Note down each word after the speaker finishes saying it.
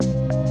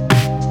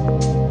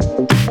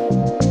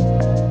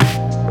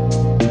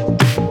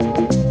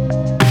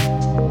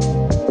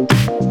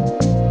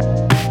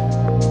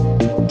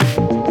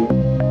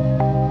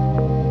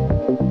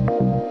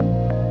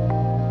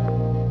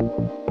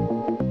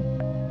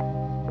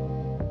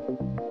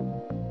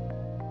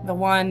the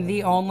one,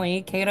 the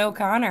only, Kate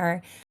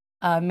O'Connor,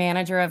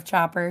 manager of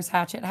Chopper's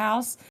Hatchet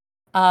House.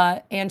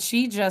 And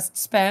she just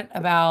spent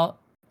about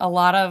a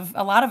lot of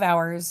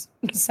hours,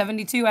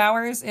 72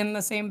 hours in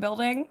the same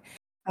building.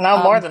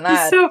 No, more than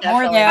that. So More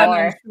Definitely than,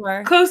 more. I'm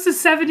sure. Close to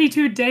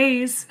 72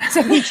 days.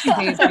 72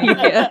 days.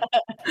 Yeah.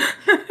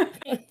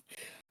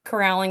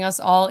 Corralling us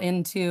all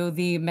into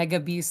the mega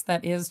beast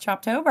that is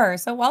Choptober.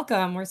 So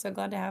welcome. We're so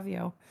glad to have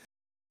you.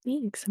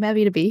 Thanks. I'm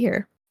happy to be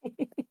here.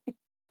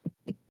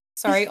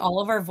 Sorry, all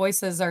of our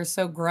voices are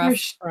so gruff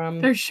from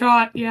They're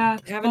shot, yeah.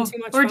 having too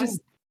much Or fun. just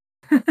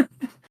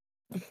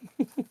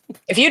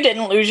If you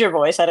didn't lose your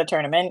voice at a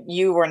tournament,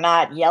 you were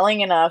not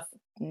yelling enough,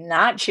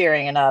 not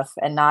cheering enough,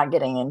 and not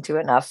getting into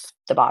enough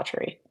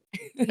debauchery.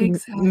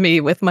 exactly.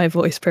 Me with my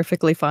voice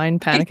perfectly fine,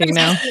 panicking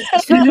now.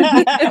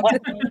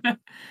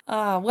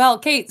 Well,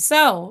 Kate,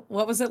 so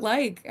what was it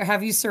like?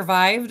 Have you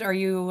survived? Are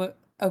you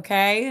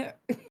okay?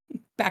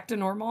 Back to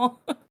normal?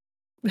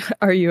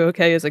 Are you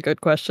okay is a good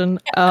question.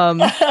 It's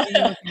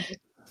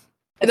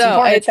No,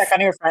 important to check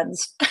on your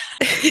friends.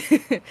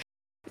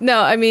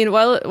 No, I mean,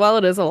 while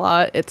it is a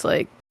lot, it's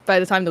like by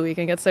the time the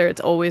weekend gets there,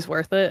 it's always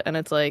worth it. And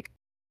it's like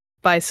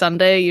by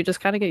Sunday, you just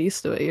kind of get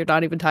used to it. You're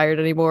not even tired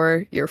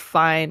anymore. You're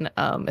fine.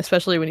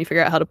 Especially when you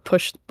figure out how to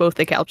push both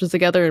the couches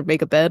together and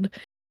make a bed,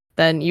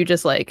 then you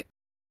just like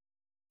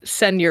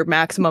send your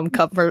maximum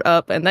comfort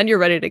up, and then you're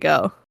ready to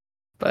go.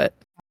 But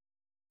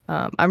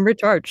I'm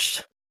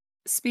recharged.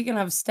 Speaking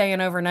of staying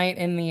overnight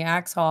in the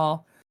Axe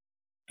Hall,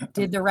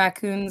 did the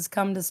raccoons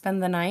come to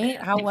spend the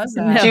night? How was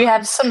that? Do you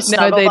have some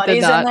snuggle they did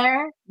buddies not. in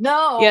there?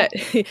 No. Yeah,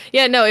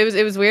 yeah. No,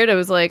 it was weird. I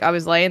was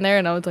laying there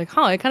and I was like,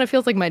 "Huh, it kind of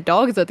feels like my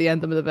dog's at the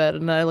end of the bed."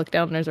 And then I look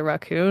down and there's a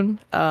raccoon.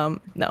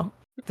 No,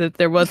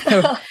 there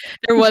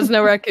was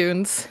no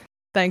raccoons,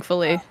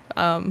 thankfully.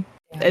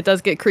 It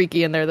does get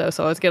creaky in there though,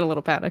 so I was getting a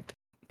little panicked.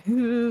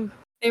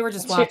 They were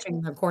just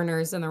watching the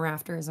corners and the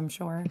rafters, I'm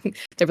sure.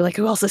 They were like,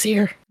 "Who else is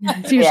here?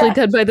 It's usually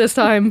dead by this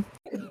time."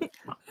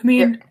 I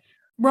mean,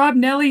 Rob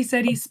Nelly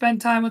said he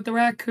spent time with the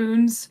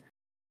raccoons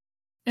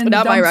in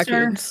Not the my dumpster.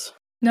 raccoons.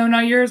 No,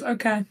 not yours.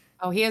 Okay.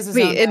 Oh, he has his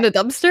own Wait, in the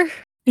dumpster?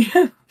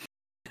 Yeah,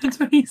 that's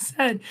what he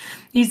said.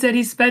 He said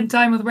he spent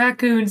time with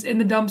raccoons in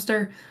the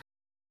dumpster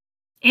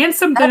and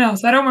something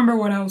else. I don't remember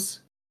what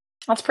else.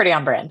 That's pretty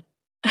on brand.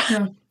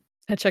 Yeah.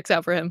 That checks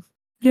out for him.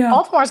 Yeah.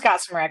 Baltimore's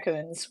got some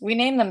raccoons. We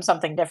name them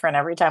something different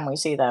every time we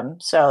see them.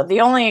 So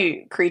the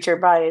only creature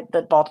by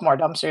the Baltimore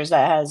dumpsters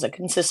that has a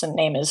consistent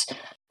name is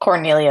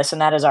Cornelius,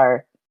 and that is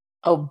our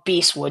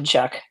obese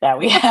woodchuck that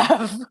we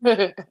have.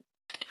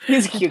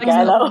 He's a cute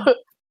guy, though.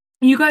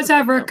 You guys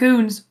have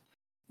raccoons.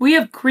 We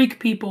have creek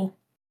people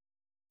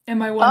in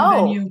my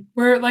one venue.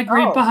 We're like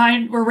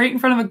we're right in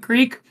front of a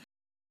creek,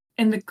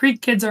 and the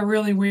creek kids are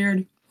really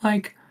weird.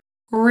 Like,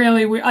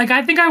 really weird. Like,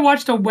 I think I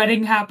watched a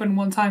wedding happen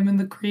one time in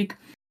the creek.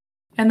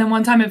 And then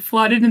one time it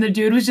flooded and the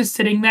dude was just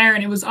sitting there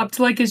and it was up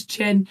to like his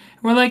chin. And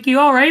we're like, "You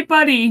all right,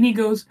 buddy?" And he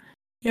goes,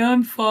 "Yeah,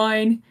 I'm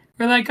fine."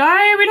 We're like,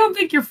 we don't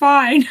think you're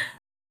fine.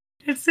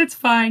 It's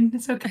fine.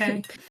 It's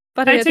okay.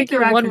 But I think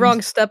you're one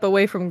wrong step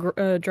away from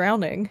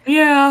drowning.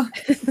 Yeah.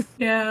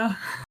 Yeah.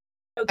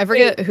 I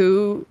forget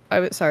who I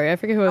was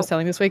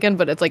telling this weekend,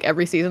 but it's like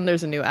every season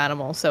there's a new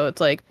animal. So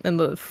it's like in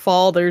the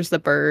fall there's the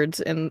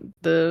birds, in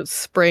the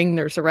spring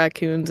there's the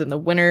raccoons, in the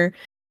winter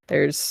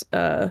there's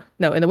in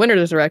the winter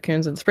there's the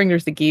raccoons, in the spring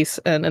there's the geese,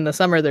 and in the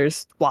summer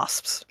there's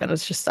wasps. And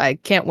it's just, I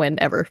can't win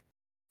ever.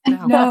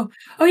 No.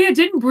 Oh yeah,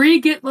 didn't Bree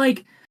get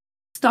like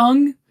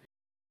stung?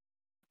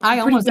 I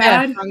almost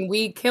got stung.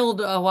 We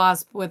killed a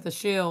wasp with a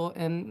shoe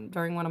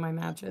during one of my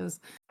matches.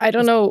 I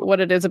don't know what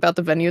it is about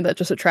the venue that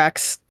just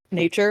attracts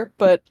nature,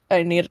 but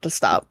I need it to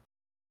stop.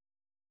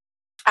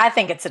 I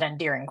think it's an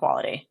endearing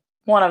quality.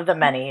 One of the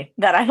many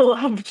that I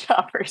love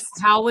Choppers.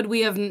 How would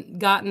we have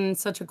gotten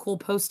such a cool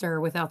poster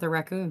without the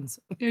raccoons?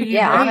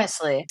 Yeah,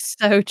 honestly.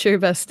 So true,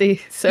 bestie.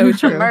 So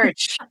true.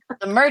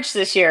 The merch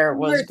this year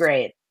was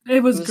great.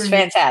 It was great.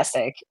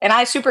 Fantastic. And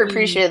I super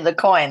appreciated the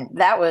coin.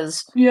 That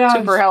was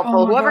super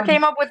helpful. Whoever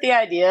came up with the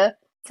idea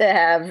to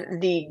have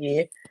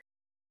the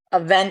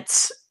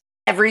events,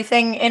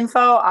 everything info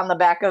on the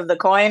back of the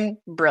coin,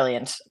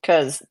 brilliant.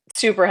 Because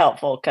super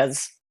helpful,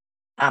 because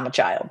I'm a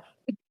child.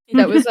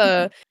 That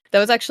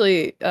was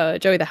actually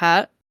Joey the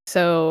Hat.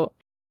 So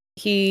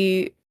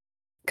he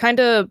kind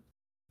of,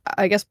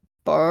 I guess,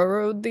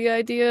 borrowed the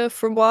idea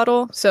from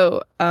Waddle.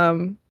 So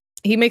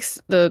he makes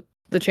the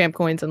champ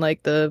coins and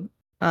like the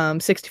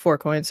 64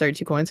 coins,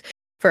 32 coins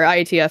for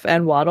IETF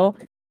and Waddle.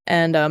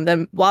 And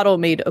then Waddle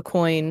made a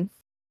coin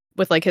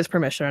with like his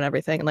permission and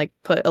everything, and like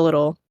put a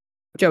little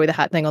Joey the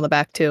Hat thing on the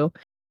back too.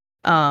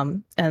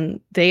 And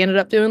they ended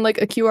up doing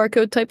like a QR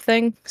code type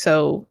thing.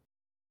 So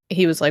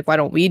he was like, "Why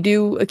don't we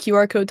do a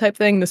QR code type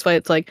thing? This way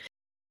it's like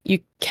you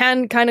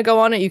can kind of go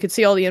on it. You could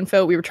see all the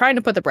info." We were trying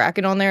to put the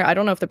bracket on there. I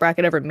don't know if the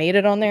bracket ever made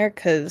it on there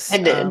because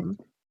it did.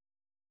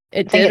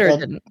 It did or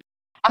didn't.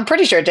 I'm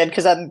pretty sure it did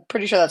because I'm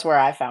pretty sure that's where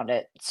I found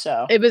it.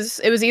 So it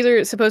was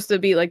either supposed to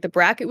be like the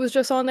bracket was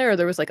just on there, or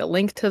there was like a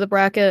link to the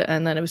bracket,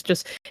 and then it was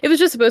just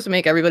supposed to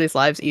make everybody's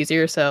lives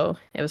easier. So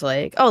it was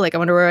like, oh, like I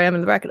wonder where I am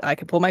in the bracket. I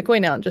could pull my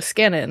coin out and just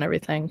scan it and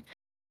everything.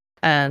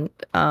 And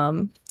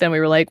then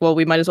we were like, well,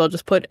 we might as well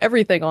just put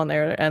everything on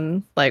there,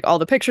 and like all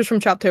the pictures from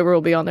Choptober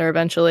will be on there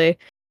eventually.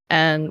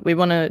 And we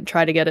want to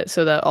try to get it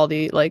so that all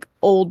the like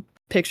old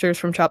pictures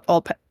from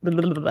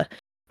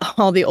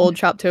all the old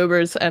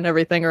Choptobers and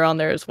everything are on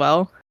there as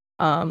well.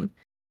 And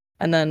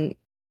then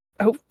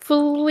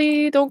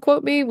hopefully, don't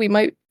quote me, we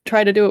might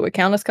try to do it with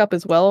Countess Cup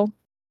as well.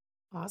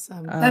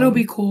 Awesome. That'll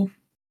be cool.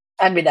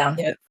 I'd be down.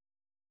 Yeah.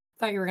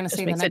 Thought you were going to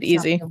say makes the it next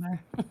easy. Choptober.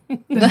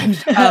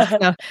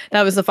 No,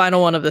 that was the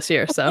final one of this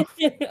year. So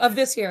of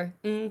this year.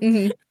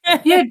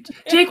 Yeah,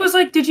 Jake was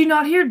like, "Did you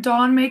not hear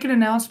Dawn make an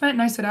announcement?"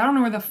 And I said, "I don't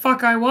know where the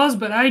fuck I was,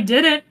 but I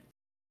didn't.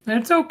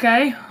 It's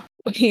okay."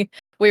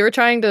 We were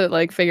trying to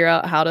like figure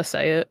out how to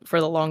say it for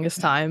the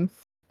longest time.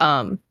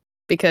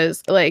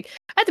 Because like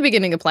at the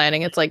beginning of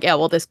planning, it's like, yeah,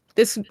 well, this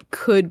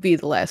could be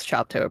the last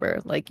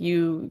Choptober. Like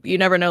you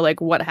never know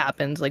like what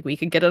happens. Like we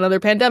could get another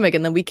pandemic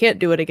and then we can't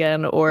do it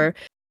again, or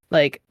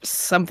like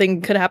something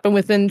could happen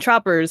within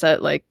Choppers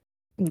that like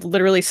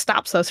literally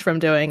stops us from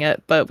doing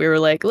it. But we were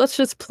like, let's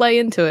just play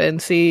into it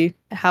and see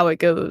how it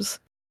goes.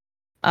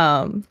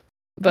 But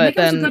then it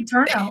was a good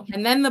turnout.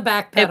 And then the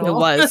backpedal. It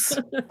was.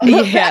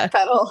 Yeah.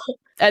 Backpedal.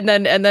 And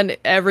then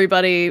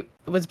everybody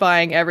was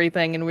buying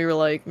everything, and we were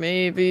like,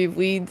 maybe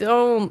we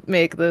don't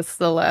make this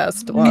the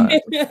last one.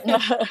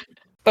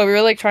 But we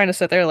were like trying to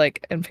sit there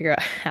like and figure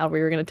out how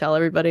we were gonna tell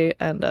everybody.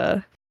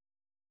 And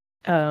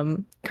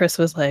Chris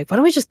was like, why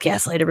don't we just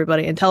gaslight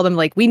everybody and tell them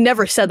like we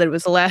never said that it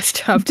was the last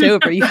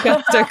Choptober. You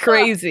guys are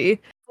crazy.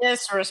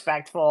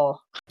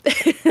 Disrespectful.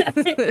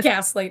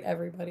 Gaslight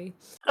everybody.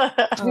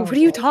 What are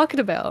you talking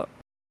about?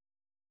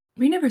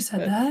 We never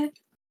said that.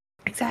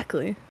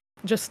 Exactly.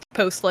 Just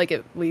post like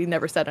it. We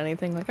never said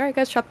anything. Like, all right,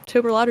 guys,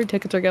 Choptober lottery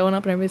tickets are going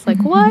up, and everybody's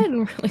like, what? And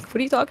we're like, what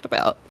are you talking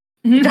about?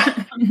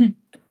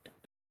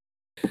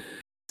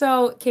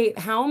 So, Kate,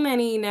 how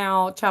many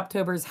now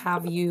Choptobers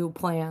have you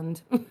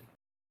planned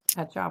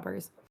at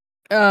Choppers?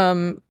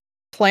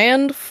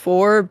 Planned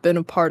 4, been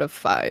a part of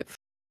 5.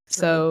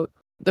 So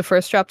the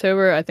first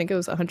Choptober, I think it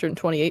was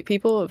 128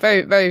 people.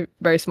 Very, very,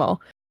 very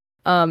small.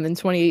 In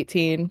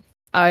 2018,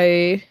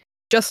 I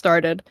just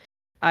started.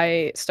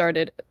 I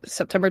started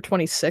September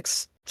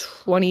 26th,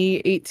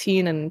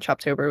 2018, and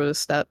Choptober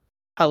was that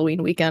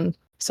Halloween weekend.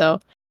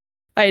 So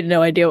I had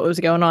no idea what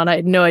was going on. I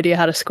had no idea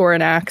how to score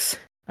an axe.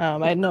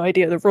 I had no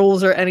idea the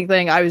rules or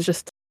anything. I was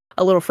just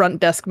a little front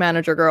desk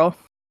manager girl.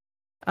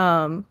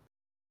 So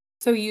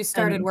you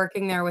started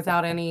working there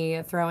without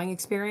any throwing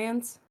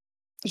experience?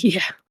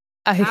 Yeah.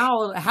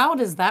 How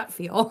does that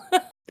feel?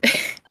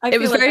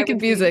 It was very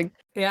confusing.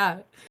 Yeah.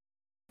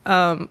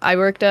 I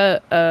worked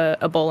at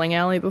a bowling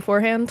alley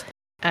beforehand,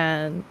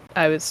 and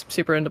I was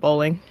super into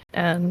bowling.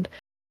 And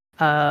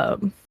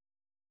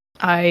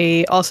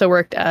I also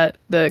worked at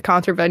the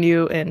concert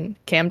venue in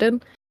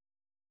Camden.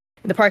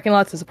 In the parking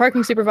lots as a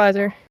parking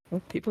supervisor.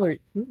 Oh, my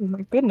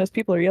goodness,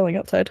 people are yelling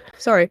outside.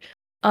 Sorry.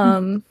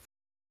 And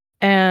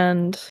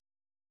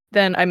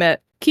then I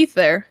met Keith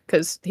there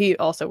because he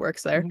also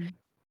works there. Mm-hmm.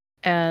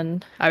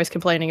 And I was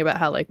complaining about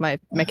how like my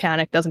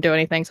mechanic doesn't do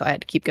anything, so I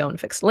had to keep going to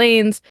fix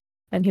lanes.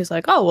 And he was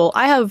like, oh, well,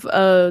 I have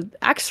a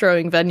axe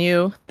throwing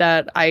venue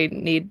that I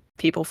need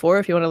people for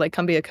if you want to like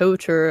come be a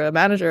coach or a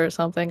manager or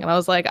something. And I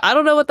was like, I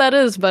don't know what that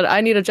is, but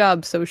I need a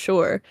job, so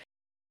sure.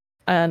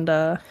 And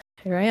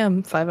here I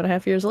am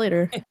 5.5 years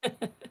later.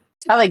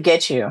 How they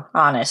get you,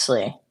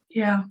 honestly.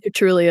 Yeah. It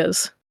truly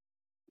is.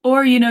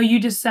 Or, you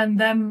just send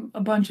them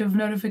a bunch of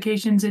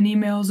notifications and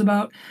emails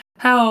about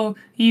how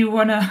you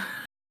want to...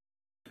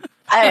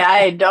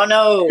 I don't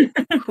know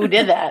who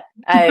did that.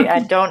 I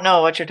don't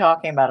know what you're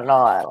talking about at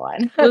all,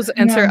 Adeline. Please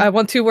answer, I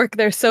want to work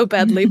there so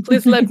badly.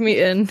 Please let me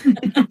in.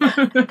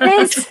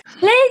 Please.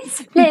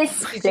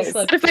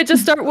 What if I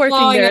just start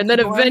working there and then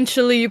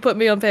eventually you put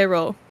me on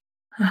payroll?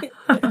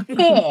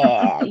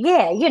 Yeah,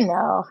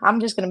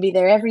 I'm just going to be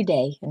there every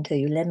day until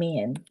you let me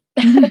in.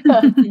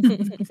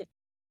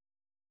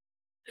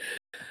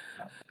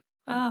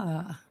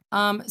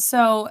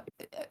 So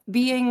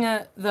being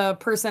the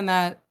person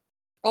that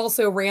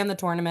also ran the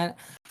tournament,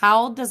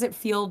 how does it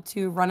feel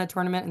to run a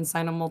tournament and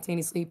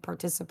simultaneously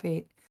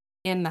participate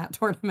in that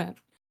tournament?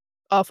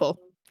 Awful.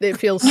 It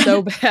feels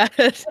so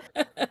bad.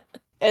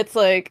 It's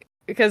like,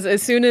 because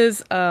as soon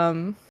as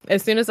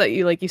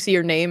that you see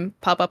your name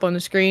pop up on the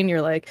screen,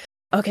 you're like,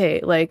 okay,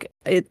 like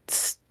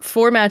it's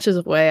 4 matches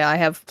away. I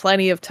have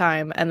plenty of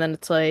time. And then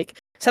it's like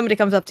somebody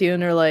comes up to you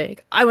and they're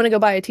like, I want to go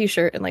buy a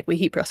t-shirt, and like we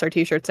heat press our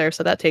t-shirts there,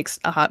 so that takes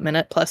a hot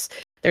minute. Plus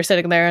they're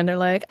sitting there and they're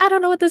like, I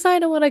don't know what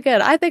design I want to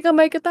get. I think I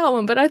might get that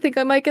one, but I think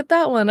I might get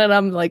that one. And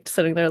I'm like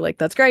sitting there like,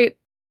 that's great.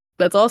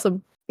 That's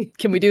awesome.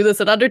 Can we do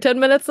this in under 10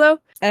 minutes though?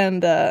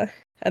 And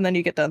then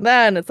you get done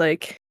that, and it's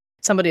like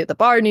somebody at the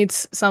bar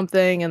needs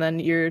something, and then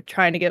you're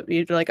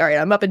like, all right,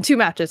 I'm up in 2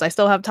 matches. I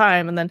still have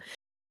time. And then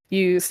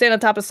you stand on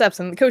top of steps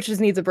and the coach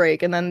just needs a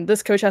break, and then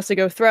this coach has to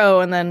go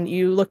throw, and then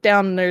you look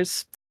down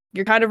and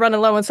you're kind of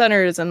running low on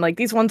centers, and like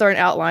these ones aren't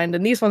outlined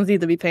and these ones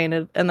need to be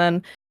painted, and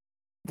then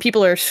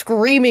people are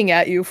screaming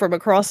at you from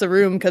across the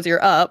room because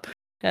you're up,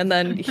 and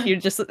then you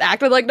just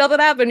acted like nothing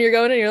happened. You're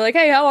going and you're like,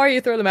 hey, how are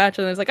you? Throw the match,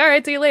 and it's like, all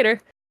right, see you later.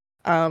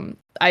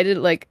 I did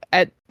like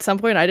at some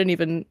point I didn't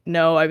even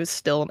know I was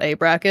still in A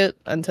bracket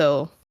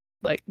until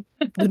like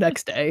the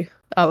next day.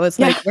 I was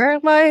like, where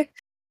am I?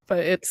 But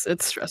it's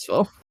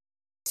stressful.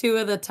 2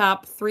 of the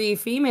top 3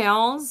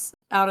 females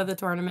out of the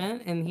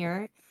tournament in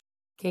here.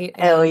 Kate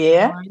and Hell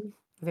yeah. Caroline.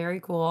 Very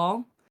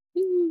cool.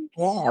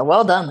 Yeah,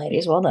 well done,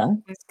 ladies. Well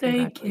done.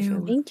 Thank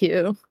you. Thank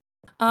you.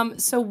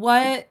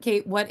 So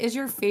Kate, what is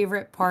your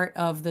favorite part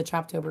of the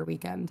Choptober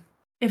weekend?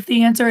 If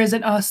the answer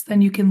isn't us,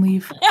 then you can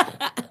leave.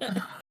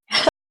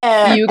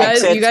 You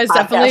guys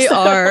definitely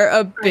are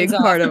a big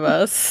part of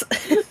us.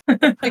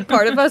 Big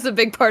part of us, a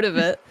big part of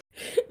it.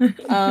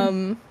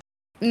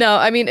 No,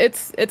 I mean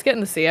it's getting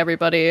to see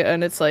everybody,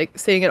 and it's like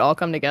seeing it all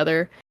come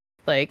together.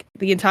 Like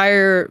the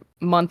entire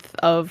month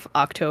of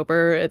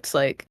October, it's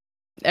like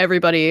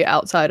everybody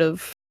outside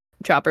of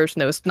Choppers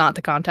knows not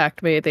to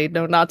contact me. They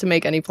know not to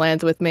make any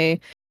plans with me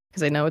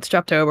because they know it's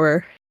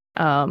Choptober.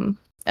 And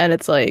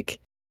it's like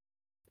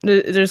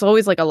there's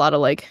always like a lot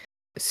of like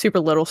super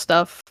little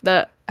stuff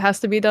that has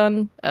to be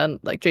done, and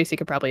like JC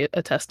could probably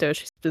attest to it.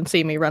 She's been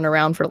seeing me run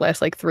around for the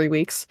last like 3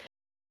 weeks.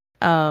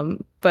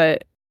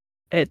 But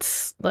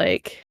it's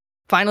like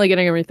finally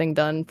getting everything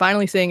done,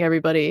 finally seeing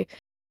everybody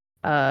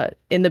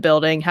in the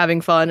building,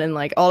 having fun, and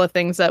like all the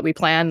things that we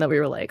planned that we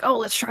were like, oh,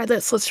 let's try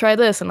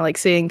this, and like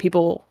seeing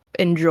people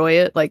enjoy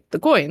it, like the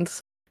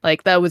coins.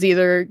 Like that was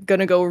either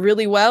gonna go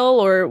really well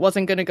or it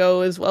wasn't gonna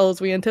go as well as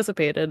we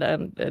anticipated,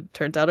 and it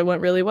turns out it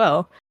went really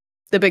well.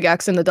 The Big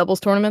X and the doubles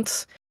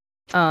tournaments,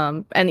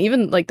 and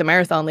even like the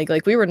marathon league,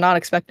 like we were not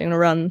expecting to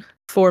run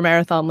 4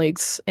 marathon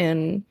leagues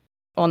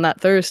on that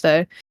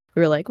Thursday.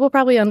 We were like, we'll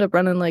probably end up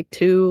running like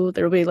 2.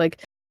 There'll be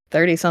like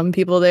 30 some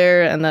people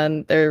there, and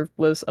then there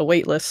was a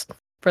wait list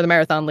for the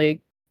marathon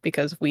league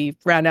because we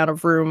ran out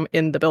of room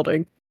in the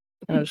building.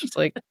 And I was just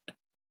like,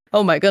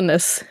 oh my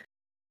goodness.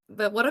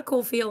 But what a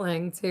cool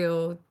feeling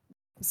to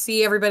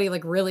see everybody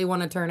like really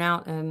want to turn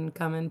out and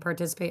come and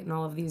participate in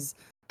all of these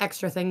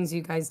extra things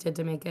you guys did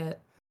to make it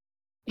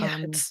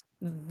it's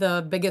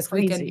the biggest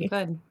crazy weekend you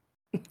could.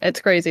 It's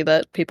crazy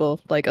that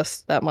people like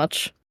us that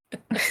much.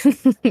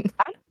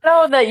 I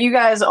know that you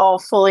guys all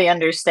fully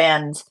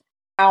understand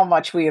how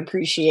much we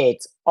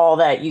appreciate all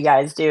that you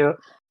guys do.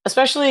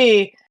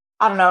 Especially,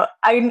 I don't know,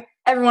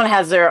 everyone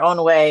has their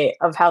own way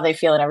of how they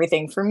feel and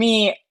everything. For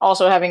me,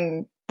 also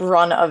having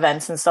run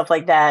events and stuff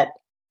like that,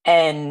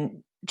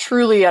 and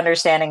truly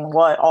understanding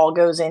what all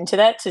goes into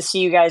that, to see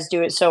you guys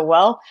do it so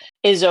well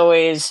is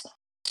always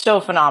so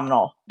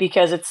phenomenal,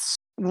 because it's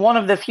one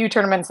of the few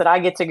tournaments that I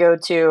get to go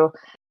to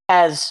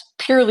as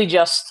purely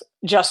just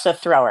a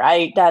thrower.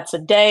 That's a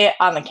day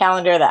on the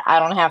calendar that I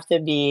don't have to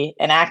be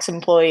an Axe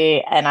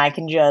employee, and I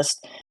can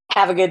just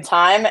have a good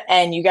time.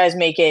 And you guys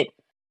make it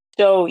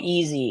so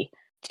easy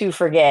to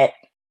forget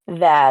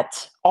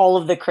that all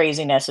of the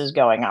craziness is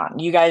going on.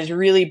 You guys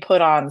really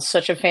put on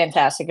such a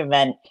fantastic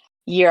event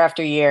year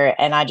after year,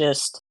 and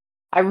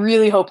I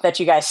really hope that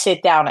you guys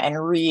sit down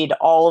and read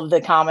all of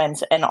the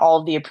comments and all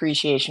of the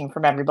appreciation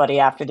from everybody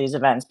after these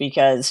events,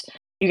 because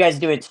you guys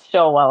do it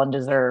so well and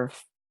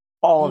deserve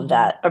all of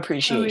that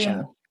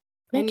appreciation. Oh,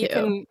 yeah.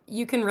 And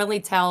you can really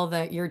tell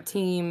that your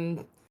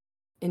team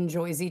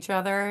enjoys each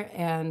other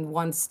and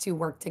wants to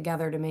work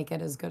together to make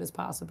it as good as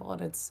possible.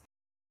 And it's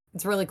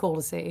really cool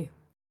to see.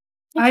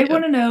 I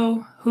want to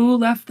know who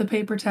left the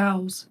paper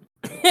towels.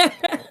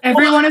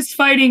 Everyone is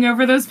fighting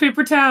over those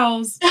paper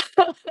towels.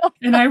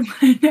 And I want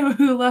to know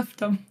who left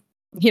them.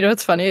 You know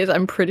what's funny is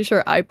I'm pretty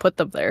sure I put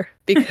them there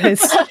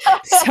because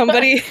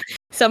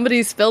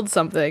somebody spilled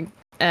something.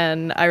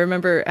 And I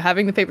remember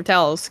having the paper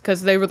towels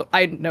because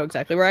I know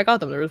exactly where I got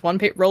them. There was one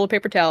roll of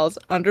paper towels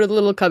under the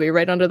little cubby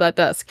right under that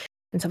desk.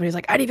 And somebody's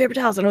like, I need paper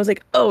towels. And I was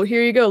like, oh,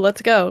 here you go.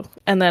 Let's go.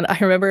 And then I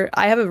remember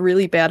I have a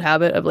really bad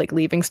habit of like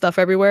leaving stuff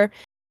everywhere.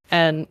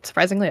 And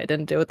surprisingly, I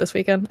didn't do it this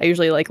weekend. I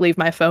usually like leave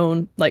my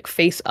phone like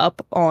face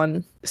up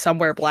on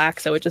somewhere black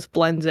so it just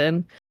blends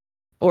in.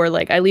 Or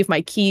like I leave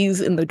my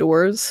keys in the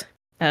doors.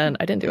 And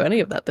I didn't do any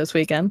of that this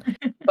weekend.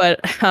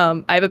 But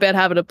I have a bad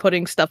habit of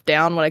putting stuff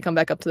down when I come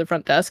back up to the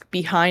front desk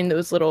behind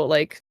those little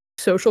like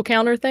social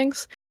counter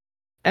things.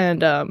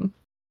 And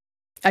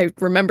I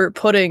remember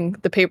putting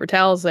the paper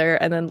towels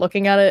there and then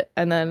looking at it.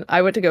 And then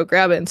I went to go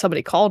grab it and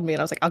somebody called me and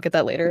I was like, I'll get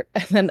that later.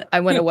 And then I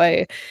went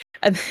away.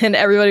 And then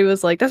everybody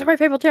was like, those are my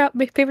paper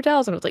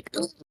towels. And I was like,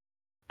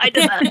 I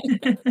did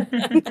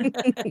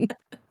that.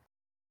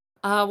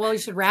 Well, you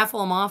should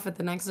raffle them off at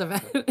the next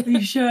event.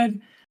 You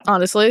should.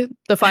 Honestly,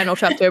 the final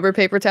Choptober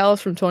paper towels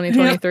from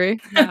 2023.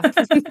 Yeah.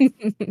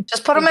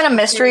 Just put them in a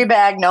mystery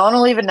bag. No one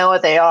will even know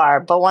what they are.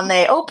 But when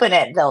they open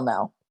it, they'll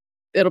know.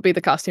 It'll be the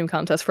costume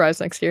contest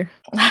prize next year.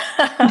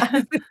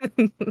 That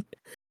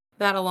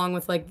along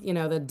with like, the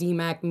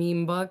DMAC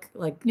meme book.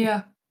 Like,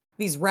 yeah.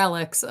 these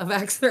relics of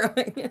axe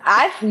throwing.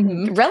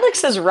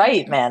 Relics is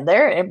right, man.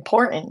 They're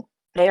important.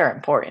 They are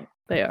important.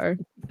 They are.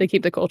 They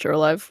keep the culture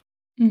alive.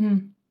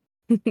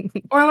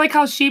 Or like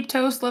how Sheep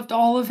Toast left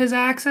all of his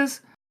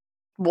axes.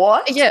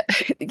 What? Yeah.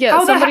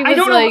 Somebody was I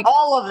don't like know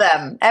all of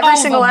them. Every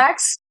single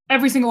axe.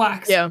 Every single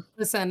axe. Yeah.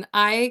 Listen,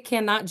 I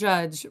cannot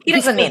judge. He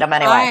doesn't need them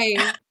anyway.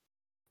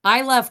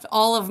 I left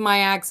all of my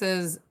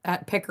axes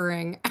at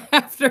Pickering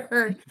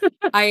after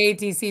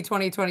IATC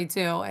 2022,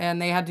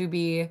 and they had to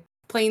be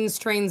planes,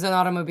 trains, and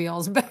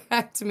automobiles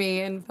back to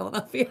me in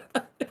Philadelphia.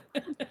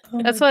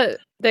 That's what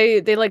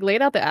they like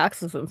laid out the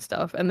axes and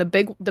stuff, and the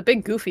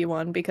big goofy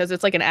one, because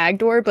it's like an ag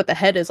door, but the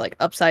head is like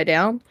upside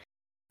down,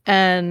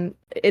 and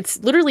it's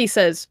literally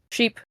says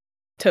Sheep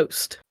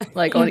Toast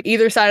like on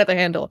either side of the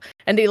handle,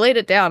 and they laid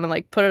it down and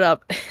like put it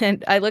up,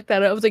 and I looked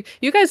at it, I was like,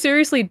 you guys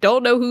seriously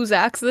don't know whose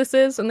axe this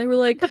is? And they were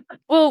like,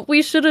 well,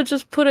 we should have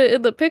just put it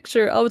in the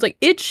picture. I was like,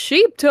 it's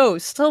Sheep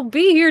Toast, he'll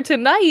be here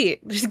tonight,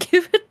 just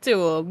give it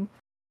to him.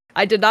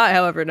 I did not,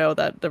 however, know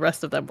that the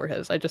rest of them were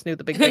his. I just knew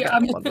the big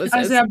one was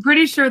his. I'm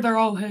pretty sure they're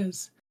all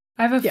his.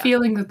 I have a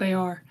feeling that they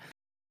are.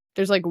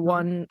 There's like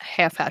one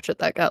half hatchet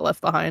that got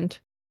left behind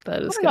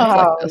that is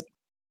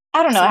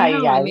I don't know how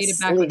you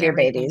guys leave your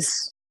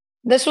babies.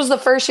 This was the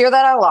first year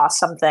that I lost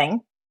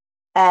something,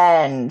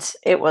 and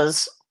it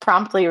was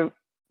promptly,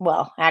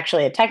 well,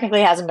 actually, it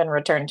technically hasn't been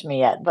returned to me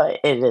yet, but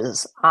it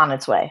is on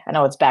its way. I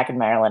know it's back in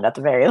Maryland at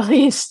the very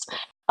least.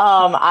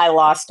 I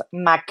lost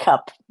my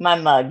cup, my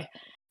mug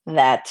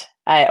that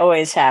I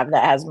always have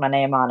that has my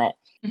name on it.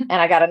 And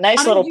I got a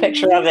nice little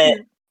picture of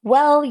it.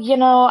 Well,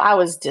 I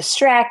was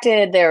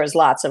distracted. There was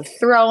lots of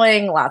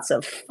throwing, lots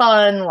of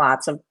fun,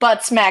 lots of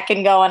butt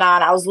smacking going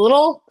on. I was a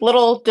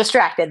little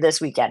distracted this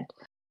weekend.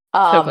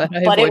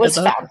 But it was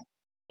found.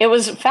 It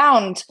was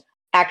found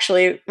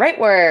actually right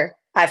where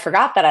I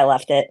forgot that I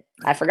left it.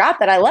 I forgot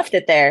that I left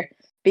it there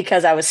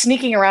because I was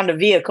sneaking around a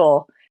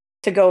vehicle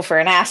to go for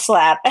an ass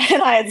slap,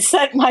 and I had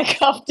set my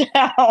cup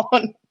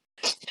down.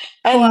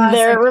 And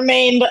there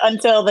remained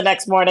until the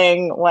next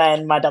morning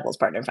when my doubles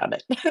partner found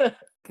it.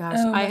 Gosh,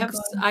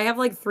 I have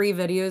like 3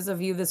 videos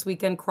of you this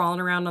weekend crawling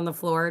around on the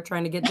floor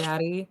trying to get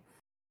daddy.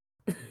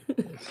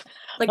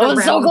 Like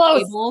around so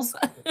close. tables,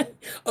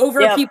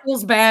 over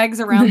people's bags,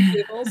 around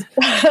tables.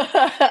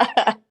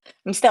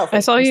 I'm stealthy.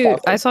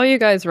 I saw you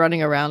guys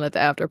running around at the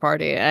after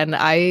party, and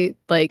I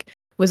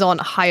was on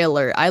high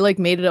alert. I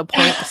made it a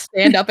point to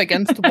stand up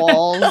against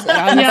walls, and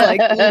I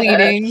was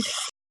leaning.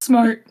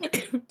 Smart.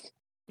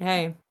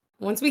 Hey,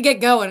 once we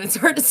get going, it's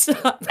hard to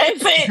stop.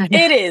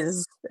 It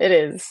is.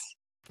 It's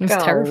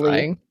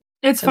terrifying.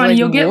 It's funny.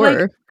 You'll get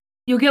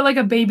like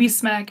a baby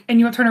smack, and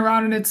you'll turn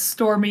around and it's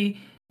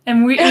Stormy.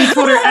 And we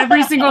told her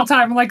every single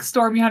time, like,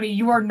 Stormy, honey,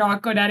 you are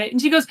not good at it.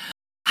 And she goes,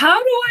 how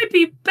do I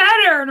be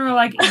better? And we're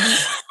like,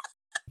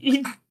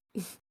 you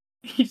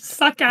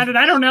suck at it.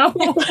 I don't know.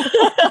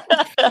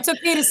 It's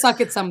okay to suck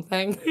at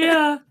something.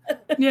 Yeah.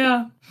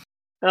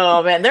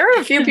 Oh man, there are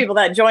a few people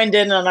that joined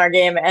in on our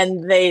game,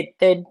 and they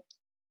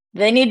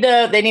need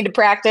to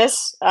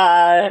practice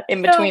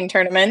in between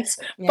tournaments.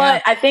 Yeah.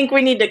 But I think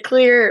we need to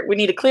clear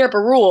up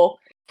a rule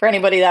for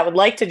anybody that would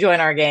like to join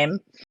our game.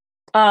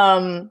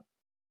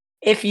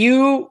 If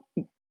you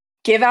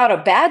give out a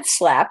bad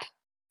slap,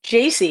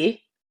 JC,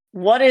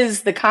 what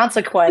is the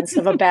consequence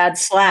of a bad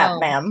slap,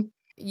 ma'am?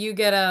 You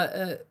get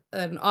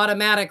an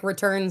automatic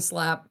return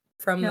slap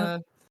from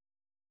the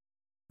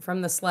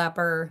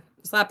slapper.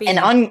 Slappy.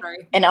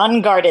 An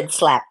unguarded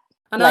slap.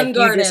 You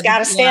just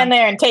gotta stand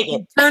there and take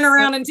it. Turn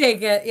around and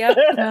take it.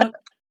 Yep.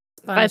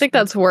 I think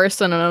that's worse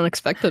than an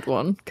unexpected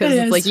one, because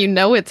it's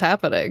it's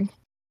happening.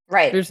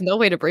 Right. There's no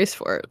way to brace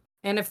for it.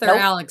 And if they're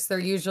Alex,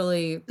 they're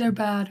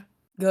bad.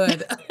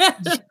 Good.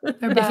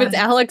 If it's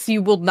Alex,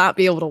 you will not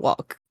be able to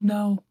walk.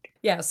 No.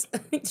 Yes.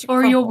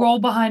 Or you'll roll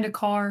behind a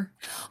car.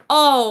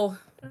 Oh,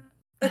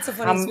 that's a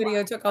funny video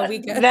I took all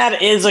weekend.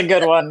 That is a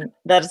good one.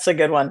 That's a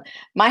good one.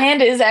 My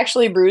hand is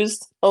actually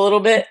bruised a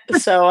little bit,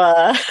 so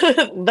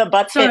the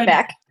butts hit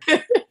back.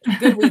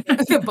 Good weekend.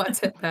 The butts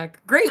hit back.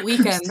 Great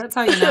weekend. That's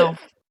how you know.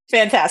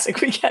 Fantastic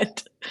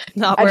weekend.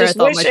 Not where I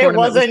thought my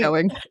tournament was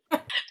going.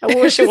 I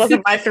wish it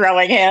wasn't my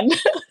throwing hand.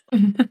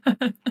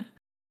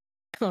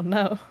 Oh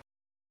no.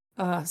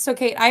 So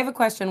Kate, I have a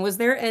question. Was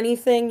there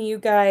anything you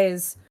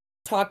guys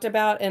talked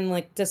about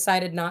and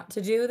decided not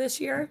to do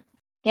this year?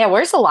 Yeah,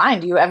 where's the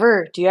line? Do you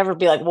ever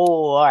be like, whoa,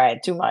 all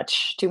right, too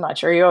much,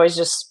 or are you always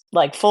just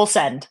full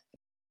send?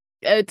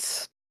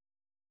 It's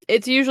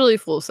usually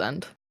full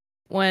send.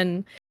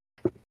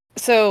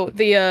 So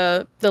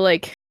the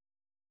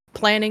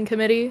planning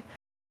committee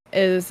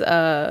is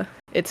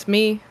it's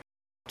me,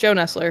 Joe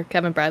Nessler,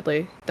 Kevin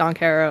Bradley, Don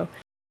Caro,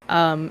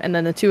 and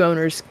then the 2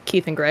 owners,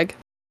 Keith and Greg.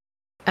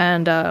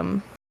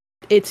 And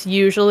it's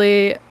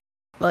usually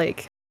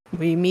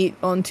we meet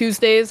on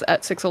Tuesdays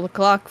at 6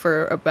 o'clock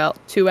for about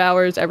 2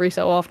 hours every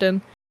so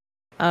often.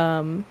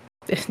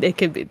 They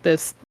could be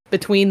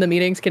between the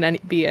meetings can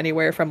be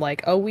anywhere from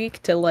a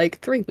week to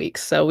 3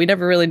 weeks. So we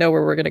never really know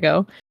where we're gonna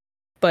go.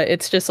 But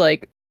it's just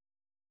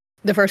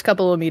the first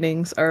couple of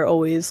meetings are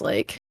always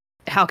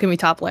how can we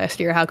top last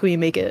year? How can we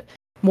make it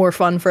more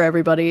fun for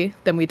everybody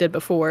than we did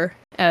before?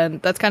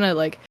 And that's kind of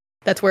like,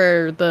 that's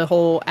where the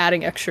whole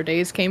adding extra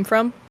days came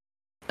from.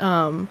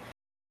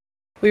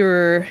 We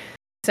were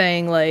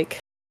saying like,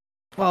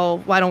 well,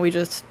 why don't we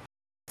just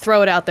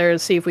throw it out there to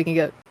see if we can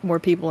get more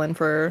people in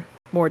for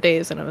more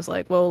days? And I was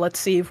like, well, let's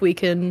see if we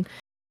can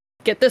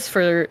get this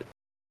for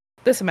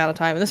this amount of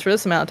time and this for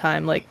this amount of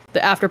time. Like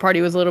the after party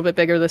was a little bit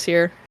bigger this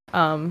year.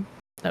 A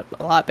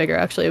lot bigger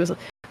actually. It was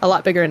a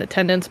lot bigger in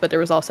attendance, but there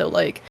was also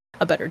like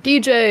a better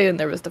DJ and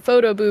there was the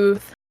photo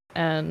booth,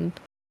 and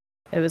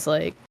it was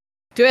like,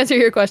 to answer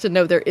your question,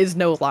 no, there is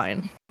no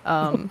line.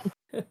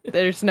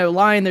 There's no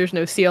line, there's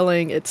no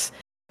ceiling.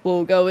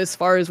 We'll go as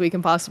far as we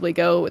can possibly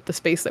go with the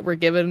space that we're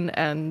given,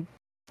 and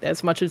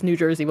as much as New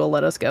Jersey will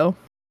let us go.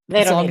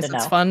 They as don't long need as to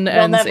it's know. fun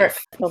and safe.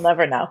 They'll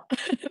never know.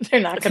 They're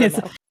not going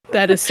to know.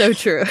 That is so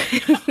true.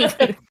 No,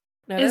 Is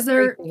that's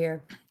there great to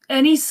hear.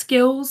 any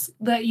skills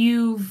that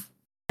you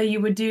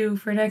would do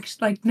for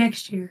next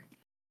year,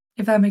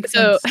 if that makes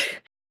So, sense?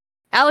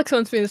 Alex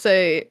wants me to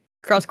say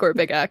cross-court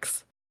big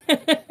axe.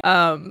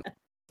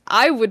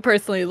 I would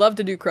personally love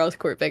to do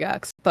cross-court big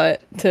axe,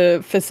 but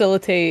to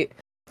facilitate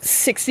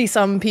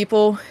 60-some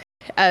people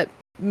at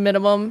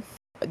minimum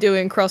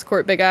doing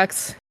cross-court big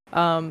axe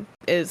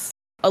is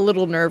a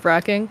little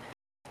nerve-wracking.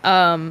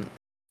 I'm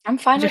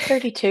fine with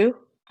 32.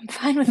 I'm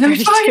fine with I'm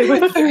 32. fine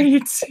with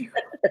 32.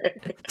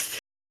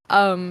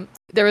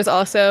 There was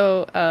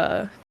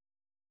also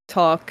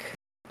talk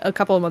a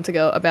couple of months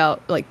ago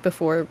about, like,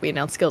 before we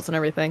announced skills and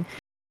everything.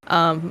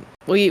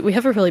 We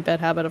have a really bad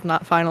habit of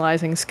not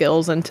finalizing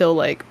skills until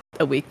like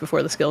a week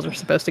before the skills are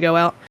supposed to go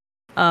out.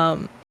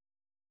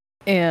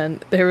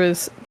 And there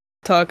was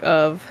talk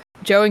of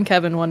Joe and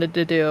Kevin wanted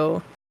to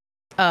do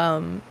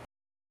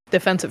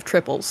defensive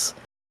triples,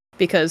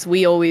 because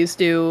we always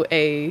do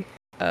a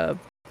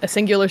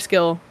singular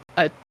skill,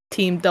 a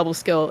team double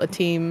skill, a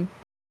team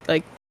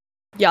like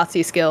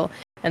Yahtzee skill,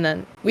 and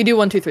then we do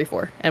 1, 2, 3,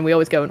 4, and we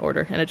always go in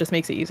order, and it just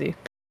makes it easy.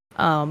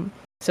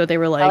 So they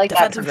were like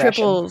defensive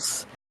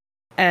triples,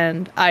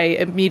 and I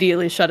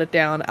immediately shut it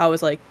down. I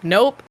was like,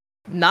 nope,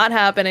 not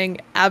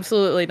happening,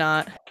 absolutely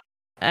not.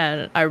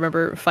 And I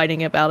remember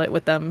fighting about it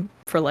with them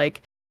for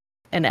like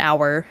an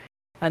hour.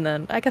 And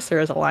then I guess there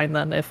is a line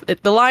then. If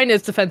the line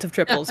is defensive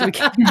triples,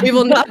 we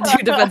will not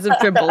do defensive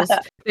triples.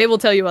 They will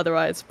tell you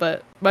otherwise,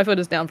 but my foot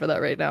is down for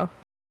that right now.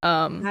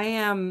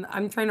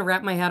 I'm trying to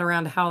wrap my head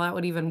around how that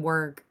would even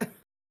work.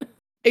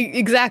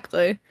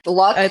 Exactly.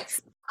 Luck.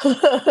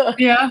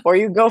 Yeah. Or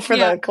you go for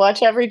the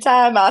clutch every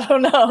time. I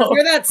don't know. If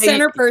you're that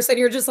center person,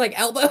 you're just like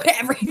elbow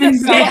everything.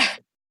 Yeah.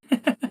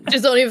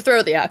 Just don't even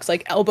throw the axe.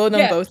 Like elbow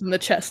them both in the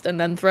chest and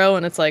then throw,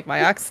 and it's like my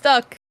axe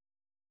stuck.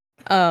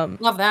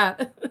 Love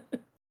that.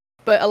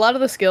 But a lot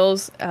of the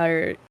skills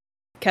are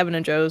Kevin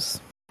and Joe's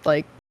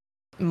like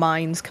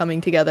minds coming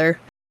together.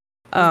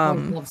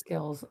 Love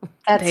skills.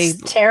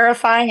 That's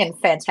terrifying and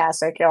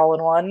fantastic all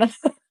in one.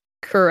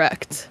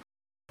 Correct.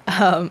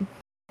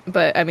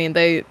 But I mean,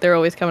 they're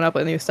always coming up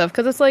with new stuff,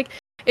 because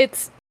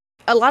it's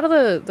a lot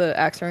of the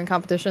axe throwing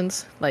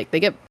competitions, like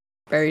they get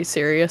very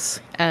serious,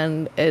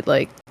 and it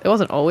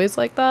wasn't always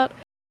like that.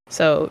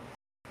 So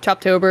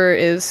Choptober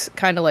is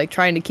kind of like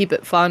trying to keep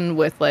it fun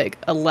with like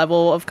a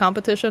level of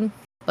competition.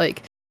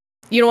 Like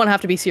you don't want to have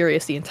to be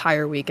serious the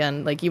entire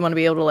weekend. Like you want to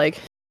be able to like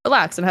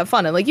relax and have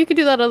fun, and like you could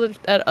do that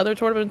at other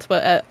tournaments,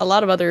 but at a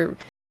lot of other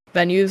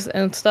venues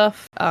and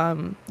stuff,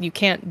 you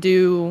can't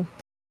do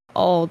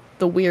all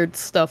the weird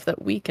stuff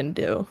that we can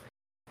do.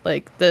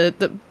 Like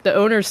the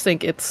owners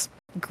think it's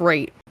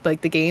great.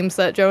 Like the games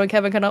that Joe and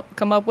Kevin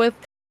come up with,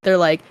 they're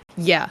like,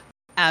 yeah,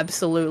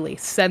 absolutely,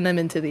 send them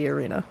into the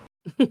arena.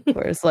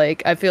 Whereas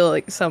like I feel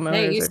like some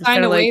owners you are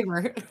signed a like,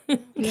 waiver.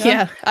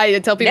 yeah, I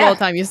tell people all the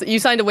time, you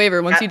signed a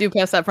waiver. Once you do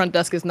pass that front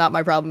desk, is not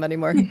my problem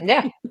anymore.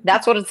 Yeah,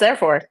 that's what it's there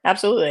for.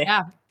 Absolutely.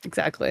 Yeah,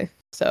 exactly.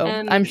 So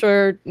I'm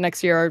sure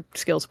next year our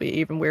skills will be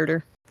even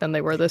weirder than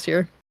they were this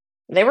year.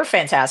 They were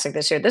fantastic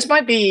this year. This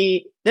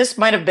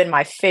might have been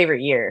my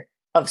favorite year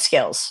of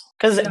skills,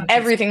 because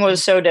everything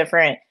was so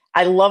different.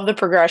 I love the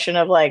progression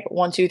of like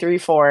 1, 2, 3,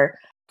 4.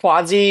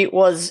 Quadzi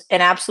was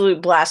an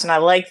absolute blast, and I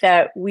like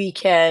that we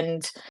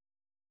can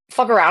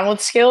fuck around with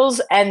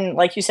skills and,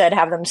 like you said,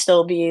 have them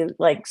still be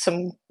like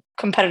some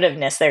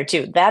competitiveness there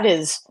too. That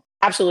is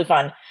absolutely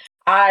fun.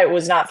 I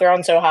was not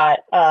thrown so hot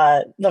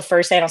the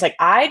first day, and I was like,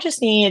 I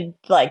just need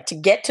like to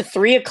get to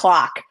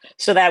 3:00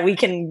 so that we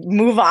can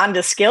move on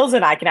to skills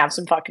and I can have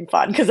some fucking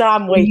fun, because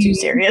I'm way too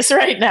serious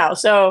right now.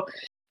 So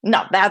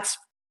no, that's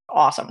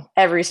awesome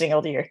every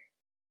single year.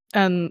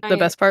 And the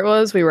best part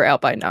was we were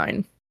out by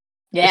 9.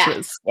 Yeah. Which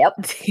was yep.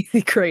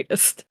 the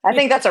greatest. I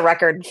think that's a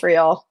record for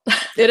y'all.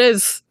 It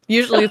is.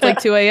 Usually it's like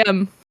 2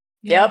 a.m.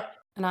 Yep.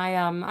 And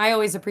I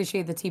always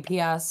appreciate the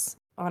TPS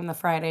on the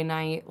Friday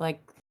night, like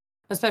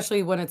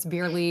especially when it's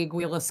beer league,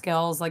 wheel of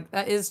skills. Like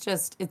that is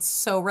just, it's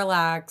so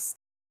relaxed.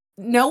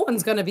 No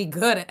one's gonna be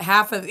good at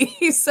half of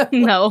these. So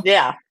no.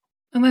 Yeah.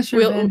 Unless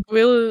you're Ben.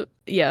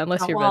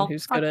 Unless you're Ben,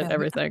 who's good at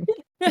everything.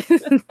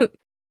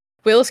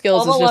 Wheel of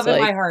skills all is the just love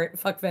like in my heart.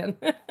 Fuck Ben.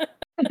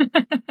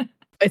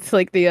 it's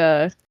like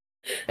the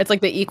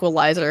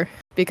equalizer,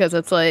 because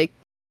it's like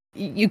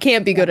you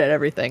can't be good at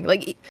everything.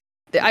 Like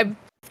I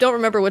don't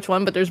remember which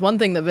one, but there's one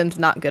thing that Vin's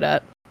not good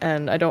at,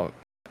 and I don't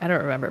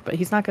remember, but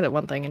he's not good at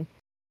one thing.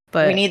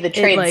 But we need the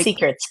trade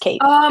secrets,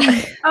 Kate.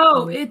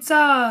 It's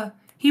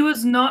he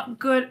was not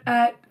good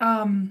at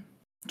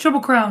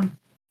Triple Crown.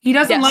 He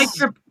doesn't like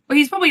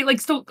he's probably like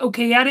still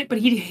okay at it, but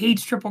he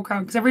hates Triple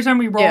Crown because every time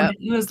we rolled it,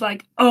 he was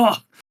like, "Oh,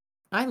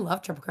 I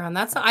love Triple Crown."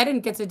 I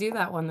didn't get to do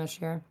that one this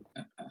year.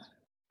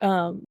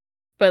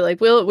 But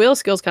like wheel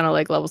skills kind of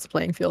like levels the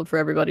playing field for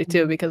everybody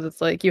too, because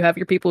it's like you have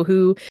your people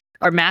who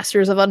are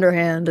masters of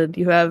underhand, and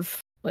you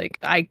have like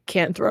I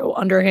can't throw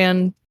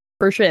underhand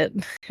for shit,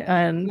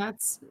 and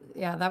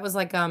that was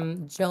like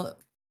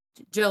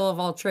Jill of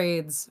all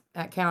trades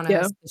at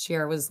Countess this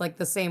year was like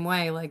the same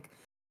way. Like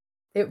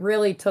it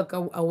really took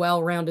a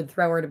well-rounded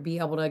thrower to be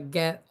able to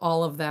get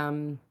all of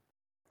them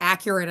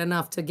accurate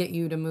enough to get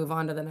you to move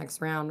on to the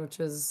next round, which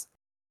is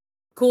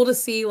cool to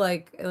see.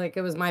 Like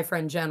it was my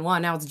friend Gen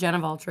 1. Now it's Jen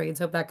of all trades.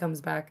 Hope that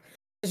comes back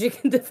because you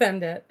can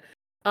defend it.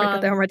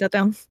 Write that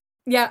down.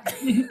 Yeah.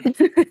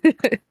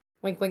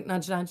 Wink, wink,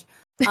 nudge, nudge.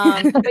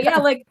 But yeah,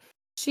 like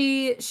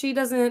she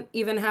doesn't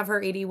even have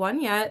her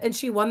 81 yet, and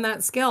she won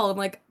that skill. And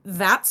like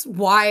that's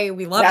why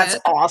we love it. That's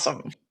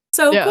awesome.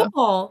 So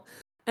cool.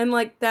 And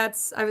like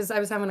I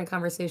was having a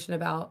conversation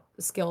about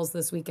skills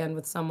this weekend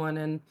with someone,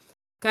 and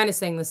kind of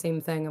saying the same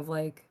thing of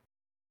like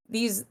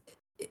it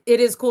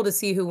is cool to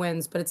see who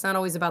wins, but it's not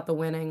always about the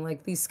winning.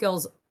 Like these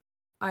skills,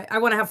 I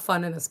want to have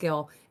fun in a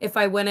skill. If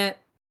I win it,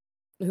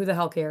 who the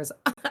hell cares?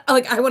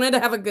 Like I wanted to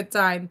have a good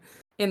time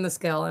in the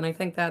skill, and I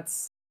think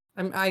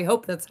I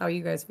hope that's how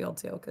you guys feel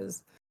too.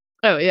 Because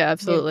oh yeah,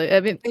 absolutely. I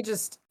mean, they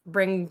just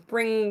bring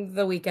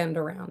the weekend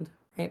around,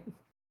 right?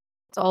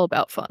 It's all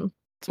about fun.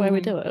 That's why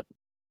we do it.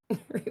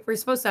 We're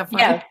supposed to have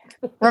fun. Yeah.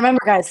 Remember,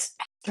 guys,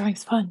 axe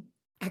throwing's fun.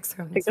 Axe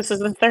throwing. I think this is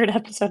the 3rd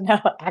episode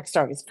now. Axe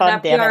throwing is fun.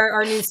 That'd be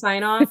our new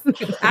sign off.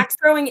 Axe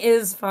throwing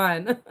is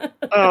fun.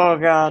 Oh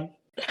god.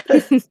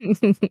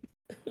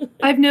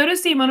 I've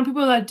noticed the amount of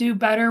people that do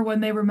better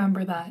when they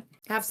remember that.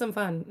 Have some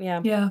fun.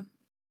 Yeah. Yeah.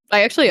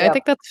 I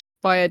think that's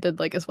why I did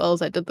like as well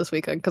as I did this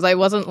weekend, because I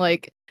wasn't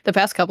like the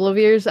past couple of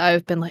years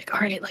I've been like, all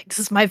right, like this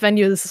is my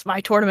venue, this is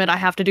my tournament, I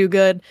have to do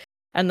good.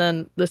 And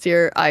then this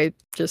year I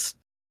just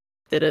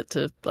did it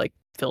to like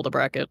fill the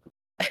bracket.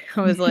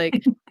 I was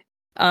like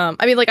I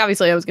mean, like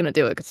obviously I was gonna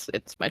do it because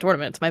it's my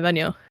tournament, it's my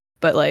venue.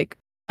 But like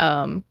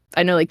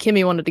I know like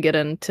Kimmy wanted to get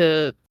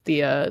into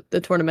the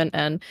tournament,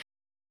 and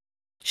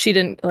she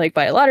didn't like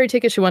buy a lottery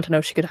ticket. She wanted to know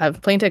if she could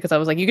have plane tickets. I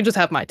was like, you can just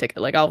have my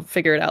ticket. Like I'll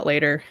figure it out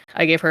later.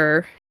 I gave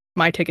her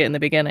my ticket in the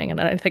beginning,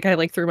 and I think I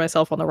like threw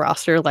myself on the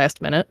roster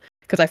last minute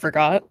because I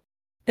forgot.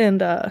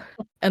 And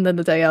then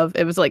the day of,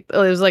 it was like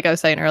I was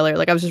saying earlier,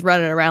 like I was just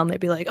running around.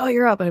 They'd be like, "Oh,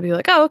 you're up," and I'd be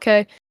like, "Oh,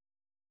 okay."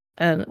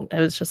 And it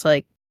was just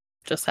like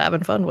just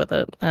having fun with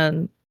it.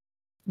 And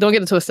don't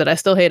get it twisted, I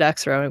still hate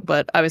axe throwing,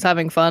 but I was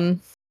having fun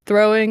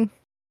throwing,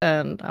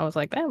 and I was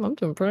like, "Damn, I'm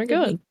doing pretty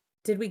good."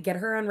 Did we get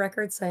her on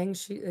record saying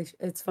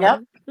it's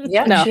fun?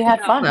 Yep. No. She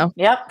had fun. No.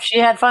 Yep, she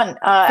had fun.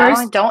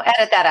 Alan, don't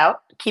edit that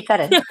out. Keep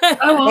that in.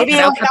 Maybe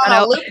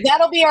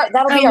that'll be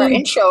our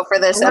intro for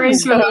this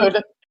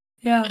episode.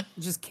 Yeah.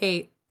 Just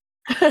Kate.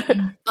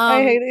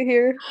 I hate it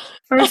here.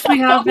 First we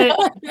have it.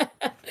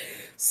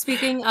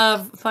 Speaking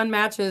of fun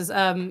matches,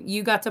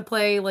 you got to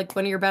play like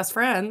one of your best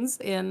friends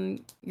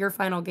in your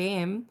final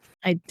game.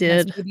 I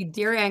did. Maybe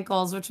Deer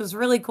Ankles, which was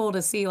really cool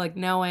to see, like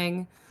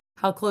knowing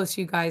how close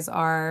you guys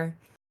are.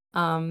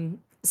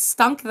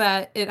 Stunk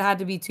that it had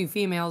to be 2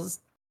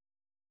 females.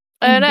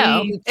 I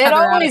know. It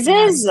always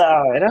is,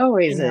 though. It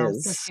always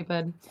is. So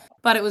stupid.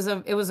 But it was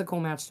a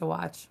cool match to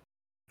watch.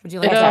 Would you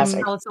like to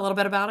tell us a little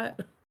bit about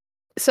it?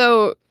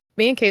 So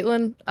me and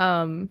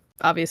Caitlin,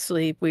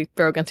 obviously we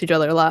throw against each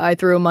other a lot. I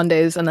threw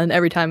Mondays, and then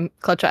every time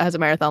Clutch Shot has a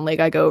marathon league,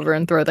 I go over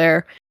and throw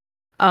there.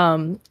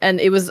 And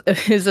it was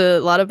a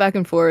lot of back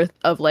and forth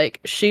of like,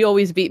 she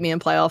always beat me in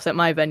playoffs at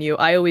my venue.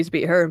 I always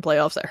beat her in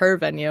playoffs at her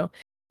venue.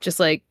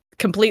 Just like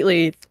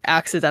completely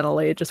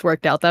accidentally, it just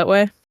worked out that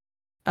way.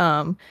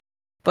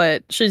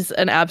 But she's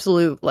an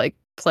absolute like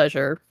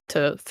pleasure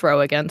to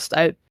throw against.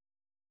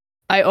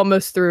 I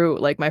almost threw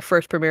like my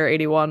first Premier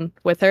 81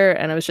 with her,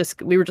 and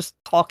we were just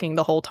talking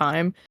the whole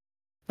time.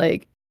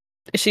 Like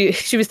she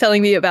was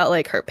telling me about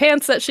like her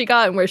pants that she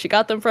got and where she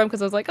got them from,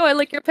 because I was like, "Oh, I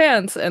like your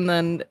pants," and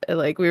then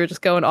like we were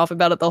just going off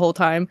about it the whole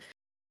time.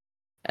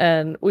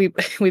 And we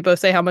both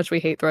say how much we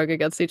hate throwing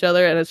against each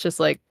other, and it's just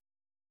like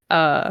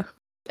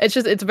it's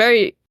a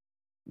very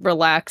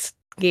relaxed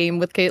game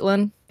with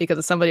Caitlin because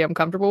it's somebody I'm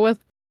comfortable with,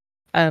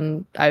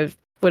 and I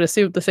would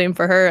assume the same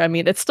for her. I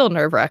mean, it's still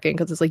nerve-wracking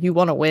because it's like you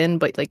want to win,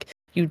 but like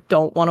you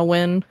don't want to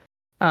win.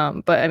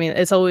 But I mean,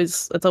 it's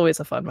always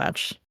a fun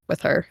match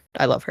with her.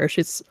 I love her.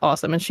 She's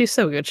awesome, and she's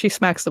so good. She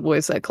smacks the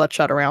boys at Clutch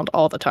Shot around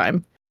all the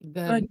time.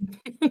 Good.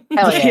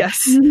 Hell yeah.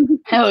 Yes.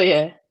 Hell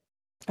yeah.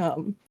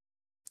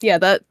 Yeah,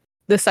 that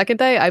the second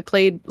day I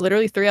played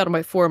literally 3 out of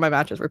my 4 of my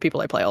matches were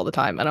people I play all the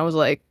time, and I was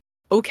like,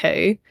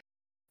 okay.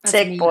 That's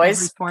Sick,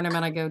 boys. Every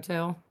tournament I go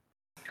to.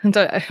 And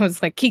so I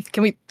was like, Keith,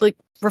 can we like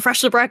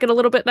refresh the bracket a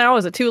little bit now?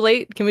 Is it too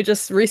late? Can we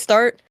just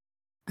restart?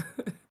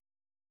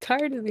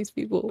 Tired of these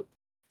people.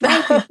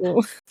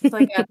 It's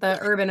like at the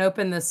Urban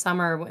Open this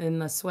summer in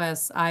the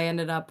Swiss, I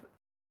ended up,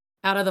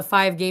 out of the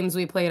 5 games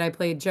we played, I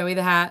played Joey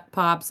the Hat,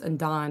 Pops, and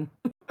Don.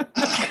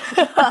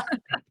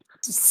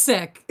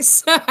 Sick.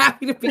 So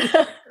happy to be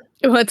here.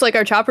 Well, it's like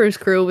our choppers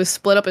crew was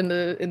split up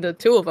into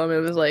 2 of them. It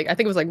was like, I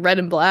think it was like red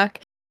and black.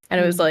 And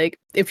it was like,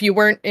 if you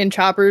weren't in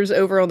choppers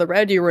over on the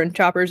red, you were in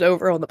choppers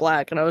over on the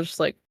black. And I was just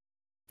like,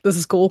 this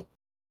is cool.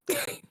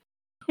 Yep.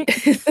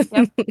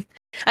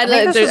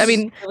 I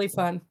mean, really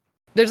fun.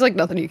 There's like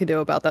nothing you can do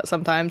about that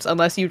sometimes,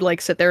 unless you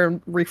like sit there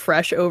and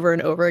refresh over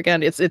and over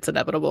again. It's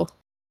inevitable.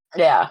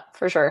 Yeah,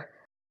 for sure.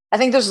 I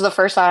think this is the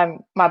first time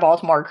my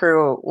Baltimore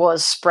crew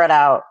was spread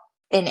out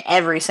in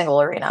every single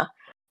arena,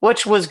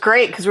 which was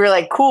great because we were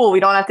like, cool,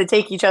 we don't have to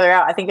take each other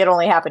out. I think it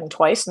only happened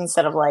twice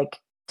instead of like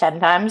 10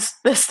 times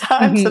this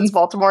time, since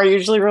Baltimore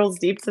usually rolls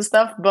deep to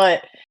stuff.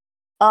 But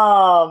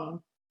now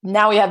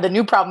we have the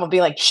new problem of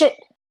being like, shit,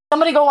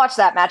 somebody go watch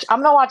that match. I'm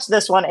going to watch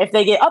this one. If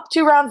they get up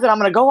 2 rounds, then I'm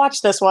going to go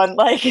watch this one.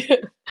 Like,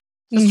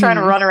 just trying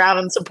to run around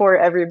and support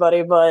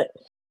everybody. But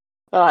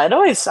it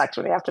always sucks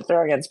when you have to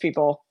throw against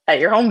people at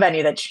your home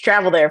venue that you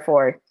travel there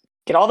for.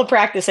 Get all the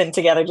practice in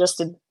together just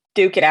to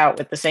duke it out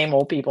with the same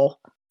old people.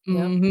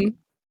 Mm-hmm.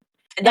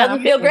 It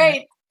doesn't feel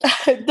great.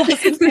 It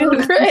doesn't feel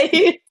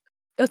great.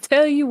 I'll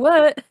tell you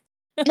what.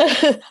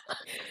 I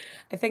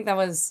think that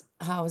was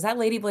that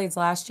Lady Blades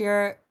last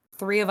year?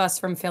 3 of us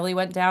from Philly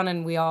went down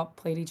and we all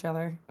played each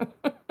other.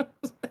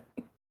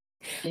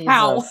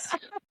 How?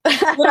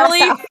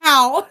 Literally,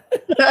 how?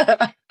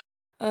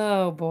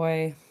 Oh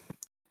boy.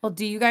 Well,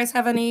 do you guys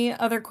have any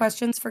other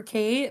questions for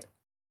Kate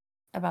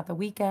about the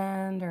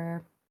weekend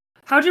or?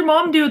 How'd your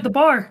mom do at the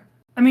bar?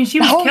 I mean, she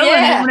was killing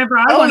it whenever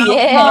I went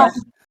out.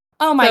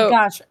 Oh my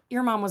gosh,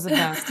 your mom was the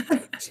best.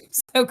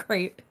 She's so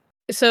great.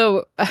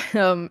 So,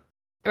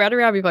 Rowdy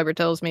Robbie Piper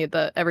tells me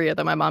that every year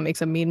that my mom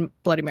makes a mean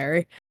Bloody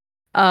Mary.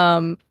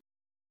 My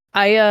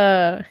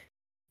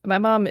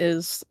mom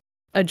is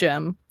a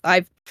gem.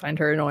 I find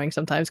her annoying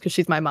sometimes because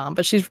she's my mom,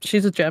 but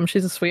she's a gem.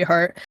 She's a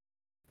sweetheart,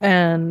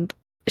 and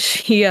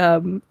she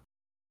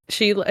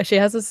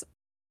has this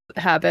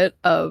habit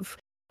of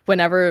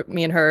whenever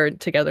me and her are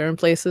together in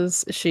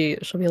places, she'll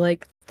be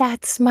like,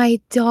 "That's my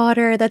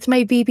daughter. That's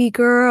my baby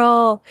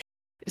girl."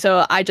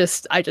 So I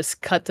just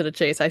cut to the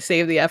chase. I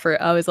saved the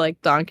effort. I was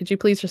like, Don, could you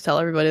please just tell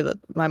everybody that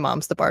my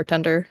mom's the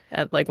bartender?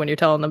 And like when you're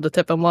telling them to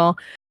tip them well.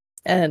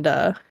 And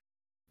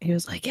he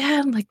was like,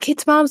 yeah, I'm like,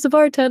 Kate's mom's the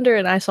bartender.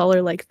 And I saw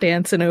her like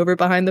dancing over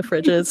behind the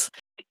fridges.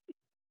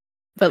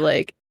 But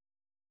like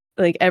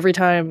every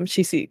time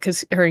she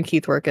because her and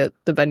Keith work at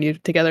the venue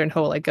together, and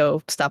he'll like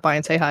go stop by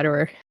and say hi to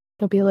her.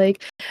 He'll be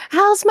like,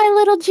 how's my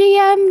little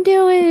GM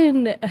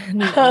doing?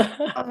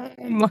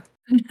 And,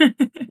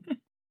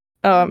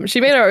 she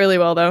made out really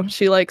well though.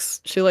 She likes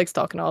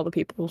talking to all the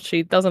people.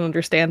 She doesn't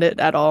understand it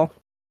at all,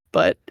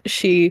 but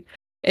she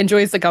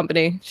enjoys the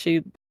company.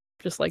 She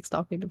just likes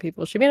talking to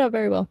people. She made out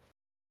very well.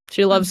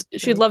 She loves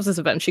this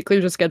event. She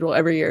clears her schedule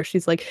every year.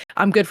 She's like,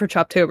 I'm good for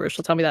Choptober.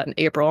 She'll tell me that in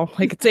April.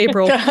 Like, it's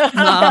April.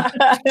 Nah,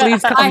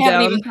 please calm down. I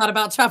haven't even thought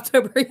about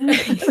Choptober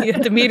yet. Yeah,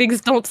 the meetings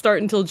don't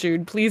start until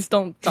June. Please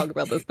don't talk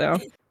about this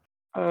now.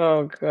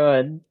 Oh,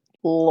 good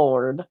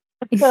Lord.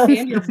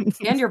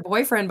 and your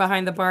boyfriend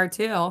behind the bar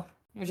too.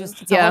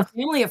 It's a whole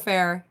family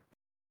affair.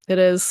 It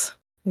is.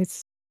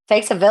 It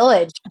takes a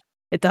village.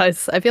 It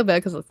does. I feel bad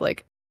because it's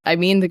like I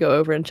mean to go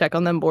over and check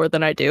on them more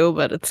than I do,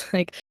 but it's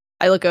like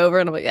I look over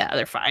and I'm like, yeah,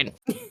 they're fine.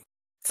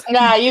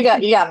 Nah, you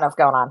got enough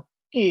going on.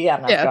 You got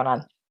enough going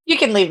on. You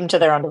can leave them to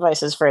their own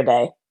devices for a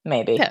day,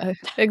 maybe. Yeah,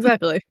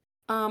 exactly.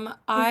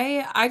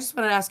 I just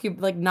wanted to ask you,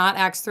 like, not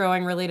axe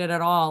throwing related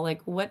at all.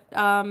 Like, what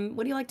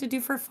do you like to do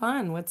for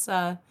fun?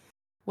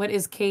 What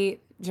is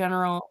Kate Raccoon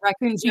General?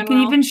 You can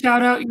even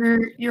shout out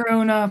your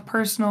own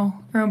personal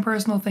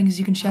things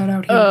you can shout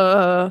out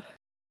here.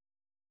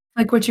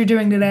 Like what you're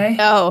doing today.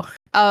 Oh,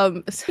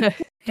 yeah,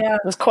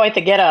 it was quite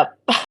the get up.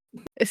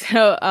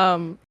 So,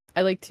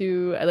 I like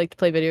to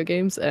play video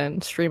games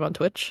and stream on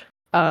Twitch.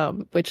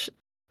 Which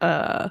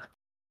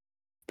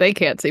they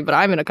can't see, but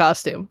I'm in a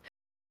costume.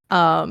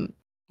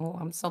 Well,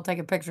 I'm still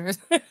taking pictures.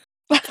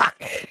 I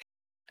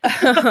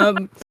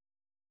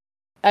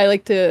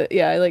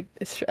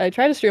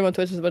try to stream on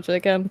Twitch as much as I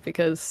can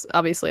because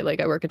obviously like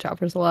I work at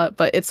Choppers a lot,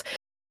 but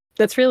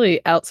that's really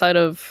outside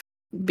of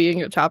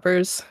being at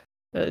Choppers.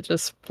 I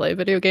just play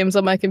video games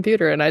on my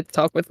computer and I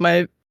talk with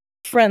my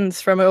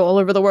friends from all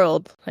over the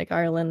world, like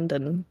Ireland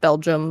and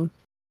Belgium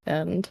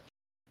and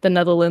the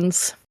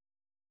Netherlands.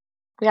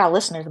 We got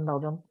listeners in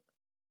Belgium.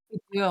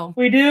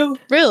 We do.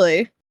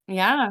 Really?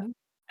 Yeah.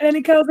 And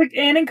in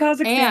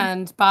Kazakhstan.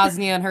 And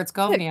Bosnia and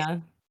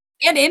Herzegovina.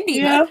 And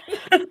India.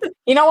 Yeah.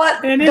 You know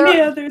what? And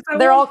India.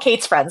 They're all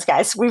Kate's friends,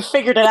 guys. We've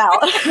figured it out.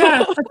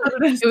 Yeah,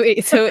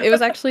 so it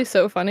was actually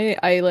so funny.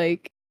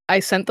 I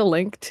sent the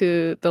link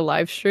to the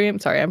live stream.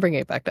 Sorry, I'm bringing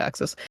it back to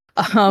Access.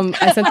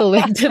 I sent the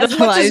link to the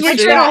live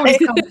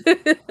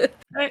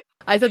stream.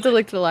 I sent the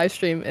link to the live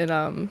stream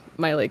in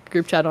my like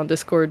group chat on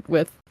Discord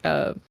with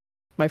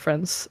my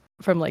friends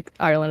from like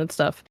Ireland and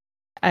stuff,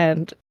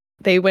 and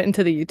they went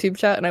into the YouTube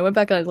chat, and I went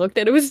back and I looked,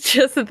 and it was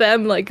just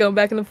them like going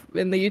back in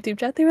the YouTube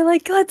chat. They were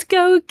like, "Let's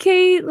go,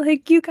 Kate!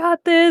 Like you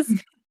got this."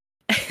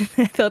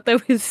 I thought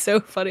that was so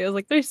funny. I was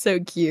like, "They're so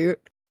cute."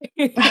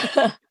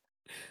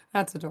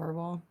 That's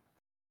adorable.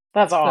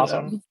 That's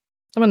awesome.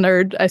 I'm a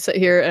nerd. I sit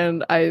here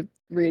and I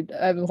read.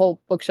 I have a whole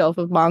bookshelf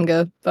of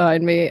manga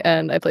behind me,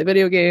 and I play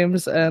video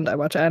games, and I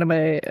watch anime,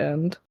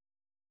 and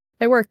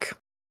I work.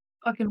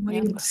 Fucking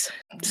weeb.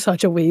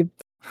 Such a weeb.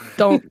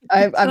 Don't.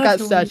 I've got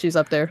statues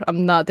up there.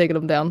 I'm not taking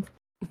them down.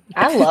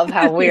 I love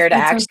how weird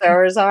axe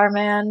throwers are,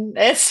 man.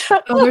 It's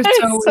so weird.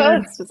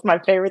 It's just my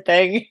favorite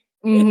thing.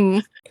 Mm-hmm.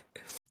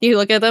 You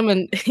look at them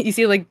and you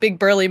see like big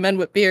burly men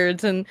with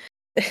beards, and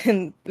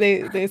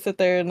they sit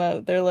there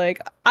and they're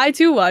like, I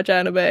too watch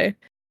anime,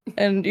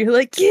 and you're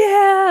like,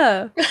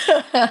 yeah.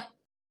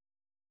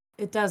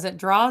 It does. It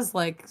draws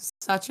like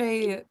such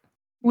a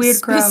weird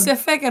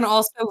specific crowd. And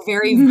also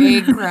very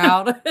vague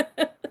crowd.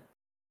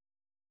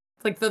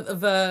 Like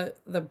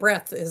the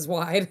breadth is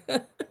wide.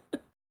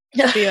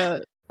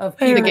 The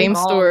game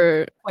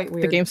store,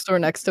 the game store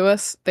next to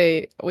us,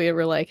 we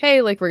were like,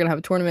 hey, like we're gonna have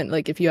a tournament.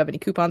 Like if you have any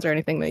coupons or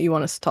anything that you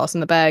want us to toss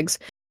in the bags,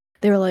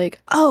 they were like,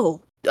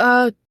 oh,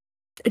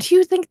 do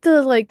you think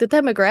the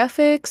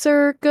demographics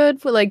are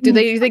good? Like, do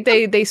you think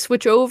they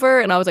switch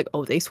over? And I was like,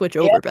 oh, they switch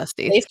over,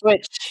 bestie.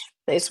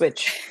 They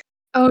switch.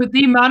 Oh,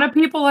 the amount of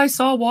people I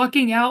saw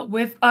walking out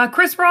with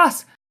Chris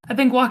Ross, I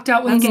think walked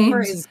out with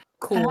games. Is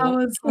cool. And I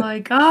was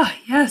like,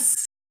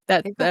 yes.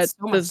 That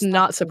does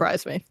not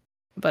surprise me.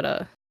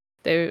 But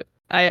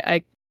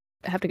I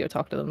have to go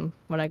talk to them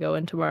when I go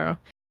in tomorrow.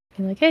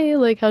 Be like, hey,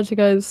 like how'd you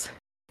guys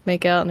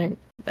make out? And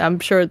I'm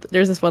sure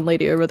there's this one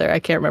lady over there. I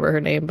can't remember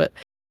her name, but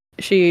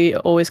she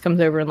always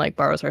comes over and like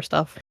borrows our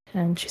stuff.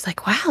 And she's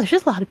like, wow, there's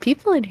just a lot of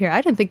people in here.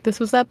 I didn't think this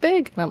was that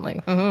big. And I'm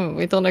like,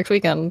 wait till next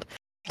weekend.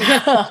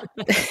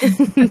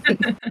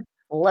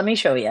 Let me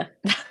show you.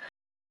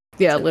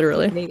 Yeah,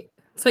 literally.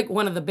 It's like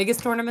one of the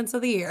biggest tournaments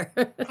of the year.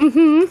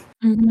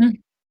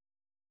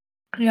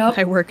 Yep.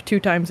 I work 2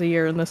 times a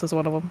year, and this is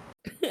one of them.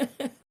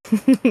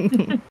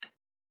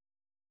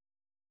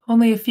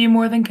 Only a few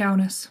more than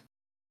Countess.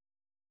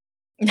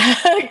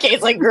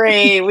 Kate's like,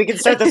 great, we can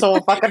start this whole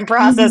fucking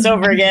process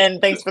over again.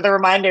 Thanks for the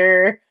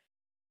reminder.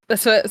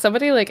 That's what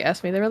somebody like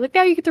asked me. They were like,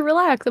 "Now you get to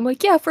relax." I'm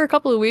like, "Yeah, for a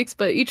couple of weeks,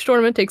 but each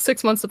tournament takes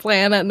 6 months to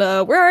plan, and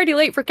we're already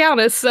late for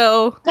Countess,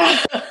 so."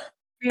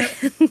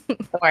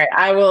 Don't worry,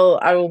 I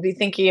will be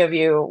thinking of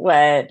you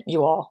when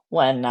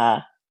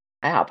I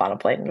hop on a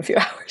plane in a few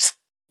hours.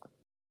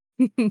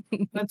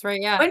 That's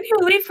right. Yeah. When do you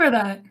leave for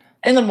that?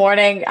 In the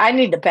morning. I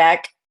need to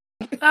pack.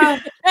 Oh.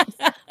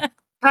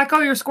 Pack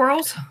all your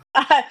squirrels?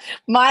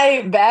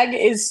 My bag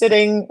is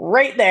sitting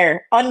right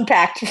there,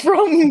 unpacked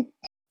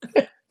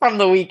from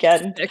the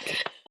weekend.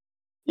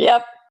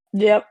 Yep.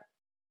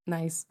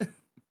 Nice.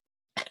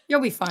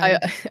 You'll be fine.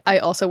 I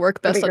also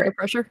work best under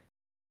pressure.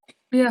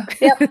 Yeah.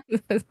 Yep.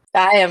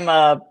 I am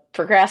a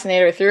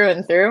procrastinator through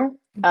and through.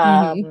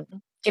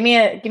 Give me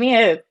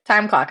a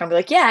time clock. I'll be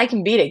like, yeah, I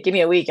can beat it. Give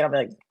me a week, and I'll be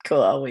like,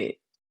 cool, I'll wait.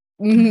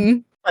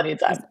 Plenty of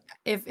time.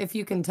 If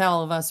you can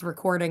tell of us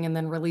recording and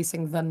then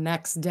releasing the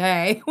next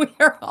day, we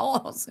are all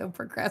also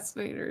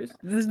procrastinators.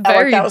 This is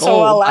very bold, so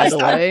well by the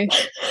way.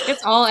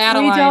 It's all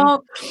Adeline.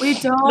 We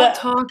don't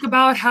talk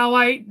about how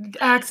I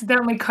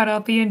accidentally cut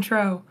out the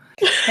intro.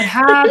 It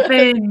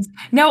happens.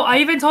 No, I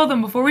even told them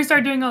before we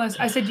start doing all this,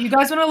 I said, you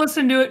guys want to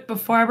listen to it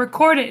before I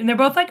record it? And they're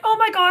both like, oh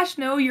my gosh,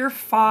 no, you're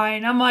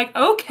fine. I'm like,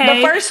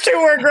 okay. The first 2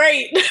 were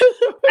great.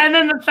 And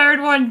then the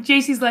third one,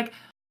 JC's like,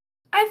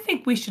 I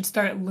think we should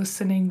start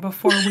listening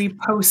before we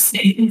post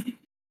it.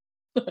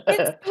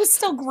 It was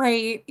still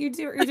great. You're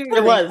doing it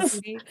great.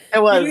 Was. It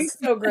was. You're doing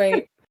so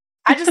great.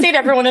 I just need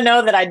everyone to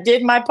know that I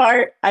did my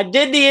part. I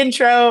did the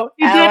intro.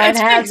 Alan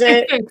has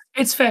it.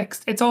 It's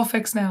fixed. It's all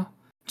fixed now.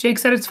 Jake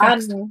said it's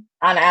fixed.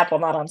 On Apple,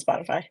 not on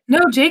Spotify. No,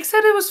 Jake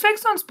said it was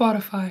fixed on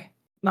Spotify.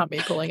 Not me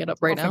pulling it up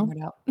right now.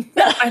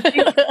 I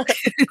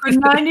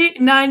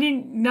think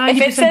 90.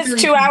 If it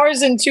says 2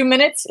 hours and 2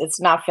 minutes, it's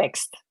not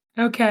fixed.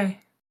 Okay.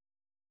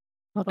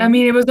 I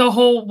mean, it was a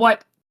whole,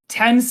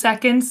 10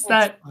 seconds?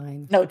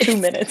 No, 2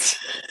 minutes.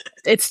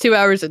 It's 2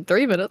 hours and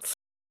 3 minutes.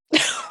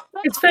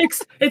 It's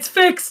fixed. It's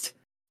fixed.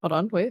 Hold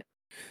on, wait.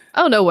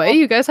 Oh, no way.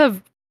 You guys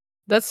have...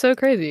 That's so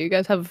crazy. You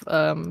guys have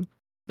a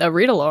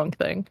read-along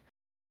thing.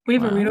 We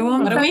have a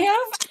read-along? What do we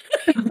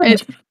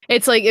have?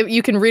 It's like,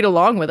 you can read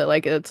along with it.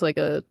 Like, it's like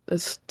a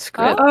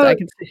script. I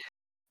can see.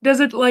 Does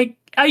it, like...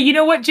 you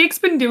know what? Jake's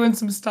been doing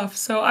some stuff,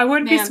 so I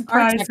wouldn't be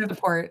surprised if...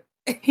 Support.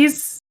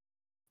 He's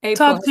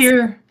top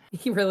tier.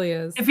 He really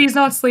is. If he's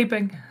not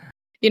sleeping.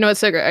 You know what's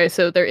so great? Right,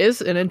 so there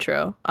is an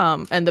intro.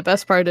 And the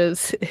best part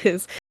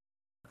is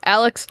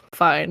Alex,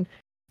 fine.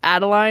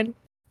 Adeline,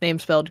 name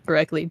spelled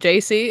correctly.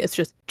 JC, it's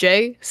just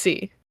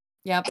JC.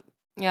 Yep.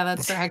 Yeah,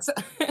 that's correct.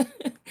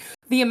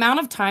 The amount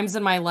of times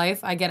in my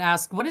life I get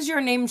asked, what is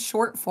your name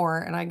short for?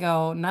 And I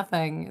go,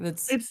 nothing.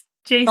 It's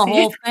JC. The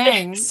whole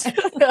thing.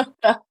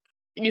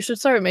 You should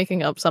start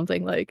making up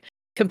something like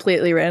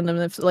completely random.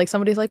 If like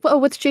somebody's like, "Well,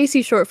 what's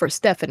JC short for?"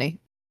 Stephanie.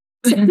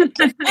 I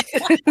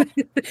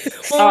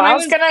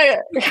was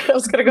gonna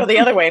go the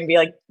other way and be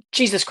like,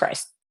 Jesus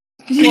Christ.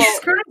 Well,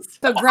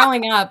 so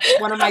growing up,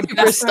 one of my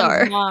best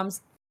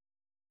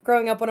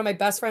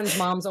friend's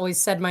moms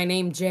always said my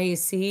name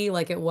JC,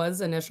 like it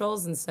was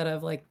initials instead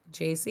of like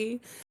JC.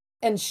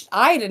 And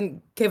I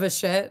didn't give a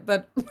shit,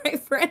 but my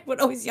friend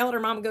would always yell at her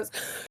mom and goes,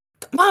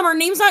 Mom, her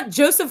name's not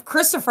Joseph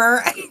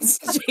Christopher, it's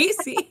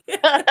JC.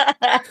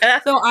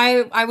 So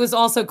I was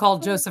also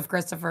called Joseph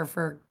Christopher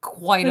for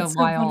quite a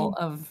while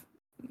of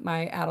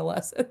my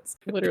adolescence.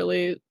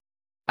 Literally,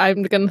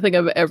 I'm gonna think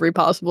of every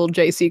possible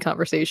JC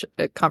conversation.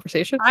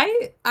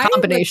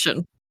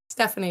 Combination.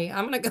 Stephanie.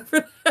 I'm gonna go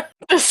for that.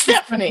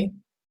 Stephanie.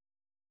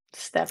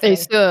 I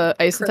used to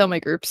tell my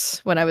groups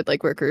when I would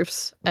like work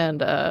groups,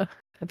 and I'd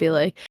be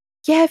like,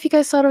 "Yeah, if you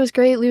guys thought it was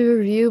great, leave a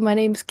review. My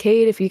name's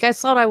Kate. If you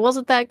guys thought I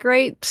wasn't that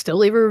great, still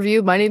leave a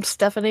review. My name's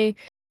Stephanie."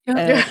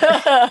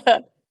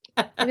 I'd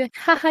be like,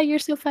 haha, you're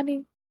so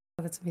funny.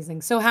 Oh, that's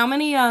amazing. So, how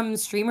many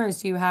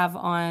streamers do you have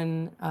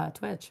on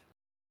Twitch?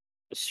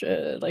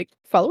 Like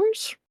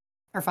followers?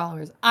 Or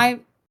followers? I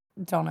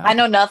don't know. I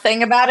know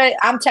nothing about it.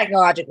 I'm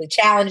technologically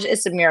challenged.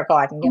 It's a miracle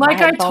I can get my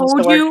headphones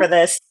to work for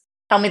this.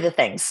 Tell me the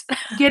things.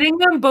 Getting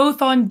them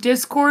both on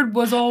Discord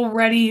was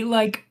already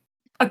like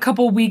a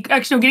couple weeks.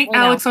 Actually, no, getting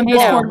Alex on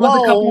Discord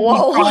was a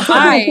couple weeks.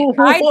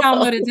 I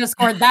downloaded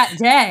Discord that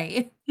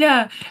day.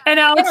 Yeah, and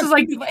Alex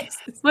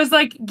was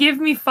like, give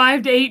me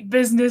 5 to 8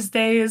 business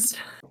days.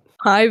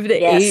 5 to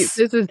 8.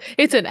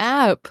 It's an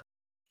app.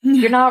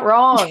 You're not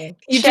wrong.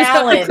 You just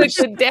have to click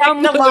the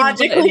download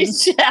technologically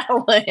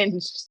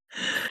challenged.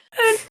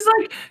 And it's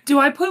like, do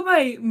I put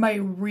my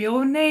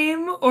real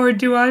name or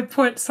do I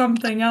put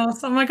something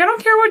else? I'm like, I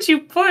don't care what you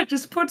put,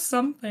 just put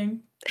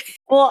something.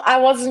 Well, I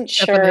wasn't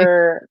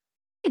sure.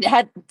 It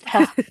had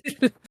help.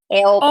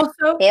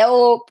 Also,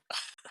 help.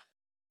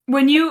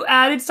 When you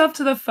added stuff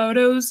to the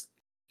photos,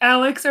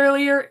 Alex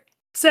earlier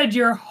said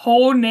your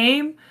whole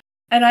name,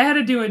 and I had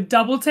to do a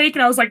double take,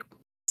 and I was like,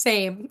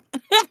 same.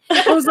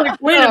 I was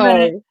like, wait a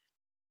minute.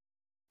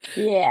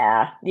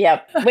 Yeah.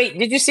 Yep. Wait,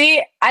 did you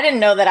see? I didn't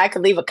know that I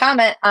could leave a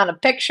comment on a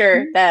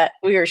picture that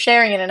we were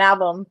sharing in an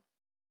album.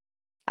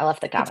 I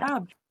left the comment. Good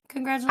job.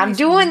 Congratulations. I'm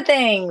doing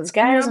things,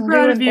 guys. Yeah, I'm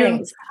doing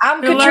things.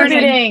 I'm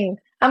contributing.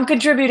 I'm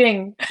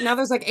contributing. Now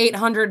there's like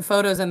 800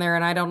 photos in there,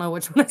 and I don't know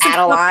which one is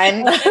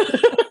Adeline.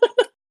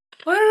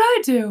 What did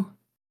I do?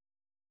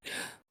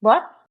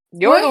 What?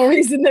 You're the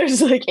reason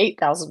there's like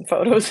 8,000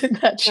 photos in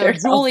that shirt.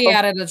 Julie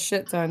added a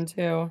shit ton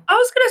too. I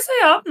was gonna say,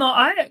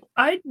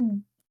 I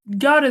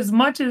got as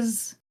much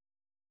as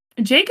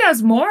Jake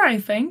has more. I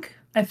think.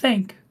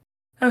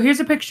 Oh,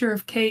 here's a picture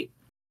of Kate.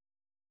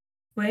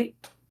 Wait,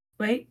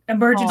 and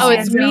Burgess. Oh,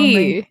 it's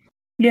me.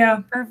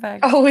 Yeah,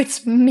 perfect. Oh,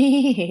 it's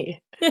me.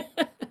 That's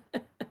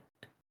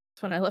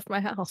when I left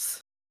my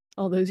house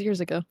all those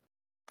years ago.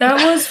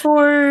 That was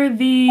for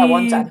the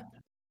one time.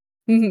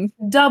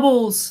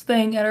 Doubles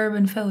thing at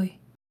Urban Philly.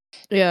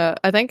 Yeah,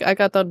 I think I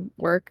got done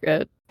work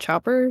at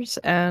Choppers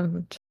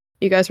and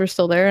you guys were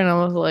still there and I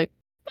was like,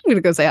 I'm gonna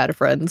go say hi to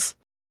friends.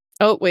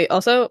 Oh, wait,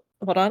 also,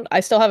 hold on.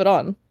 I still have it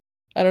on.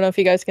 I don't know if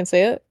you guys can see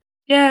it.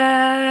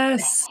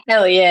 Yes.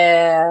 Hell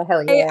yeah.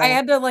 I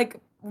had to like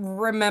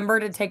remember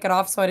to take it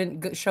off so I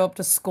didn't show up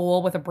to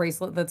school with a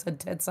bracelet that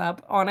said tits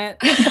up on it.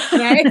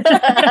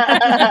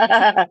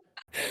 I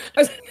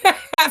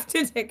have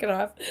to take it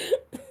off.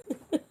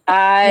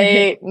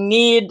 I'm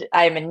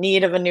in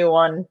need of a new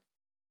one.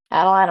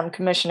 Adeline, I'm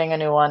commissioning a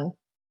new one.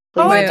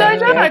 Please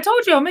I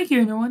told you I'll make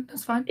you a new one.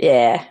 That's fine.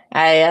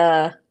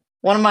 Yeah.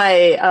 One of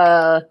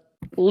my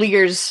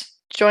leaguers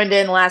joined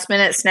in last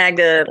minute, snagged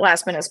a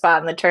last minute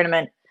spot in the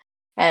tournament,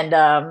 and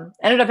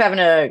ended up having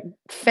a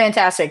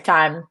fantastic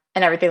time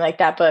and everything like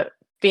that. But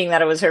being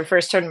that it was her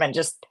first tournament,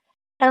 just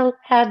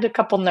had a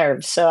couple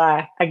nerves, so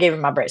I gave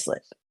him my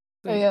bracelet.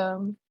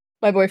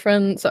 My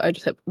boyfriend, so I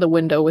just hit the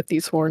window with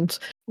these horns.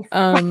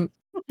 My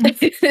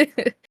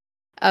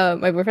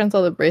boyfriend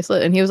saw the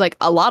bracelet and he was like,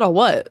 "A lot of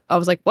what?" I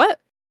was like, "What?"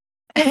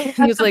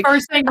 He was like,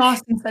 first thing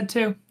Austin said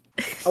too.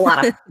 A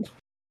lot of.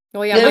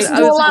 Well, yeah,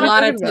 a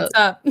lot of tits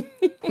up.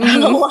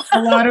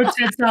 A lot of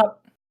tits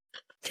up.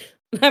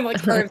 I'm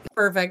like,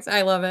 perfect.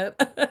 I love it.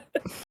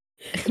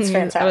 It's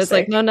fantastic. I was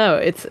like, no,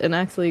 it's an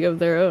Axe League of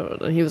their own.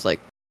 And he was like,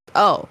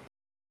 "Oh,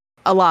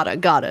 a lot of,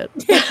 got it."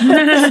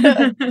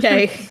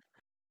 Okay.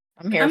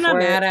 I'm here I'm for not it.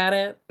 mad at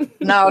it.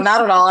 No,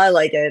 not at all. I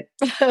like it.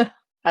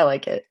 I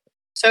like it.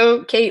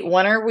 So, Kate,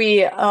 when are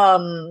we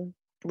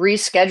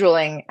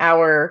rescheduling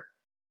our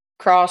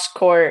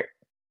cross-court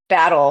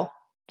battle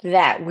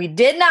that we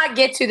did not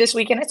get to this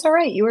weekend? It's all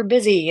right. You were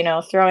busy,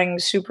 throwing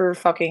super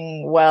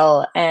fucking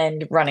well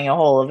and running a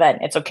whole event.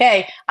 It's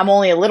okay. I'm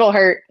only a little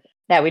hurt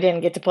that we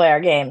didn't get to play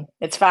our game.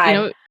 It's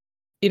fine.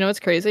 You know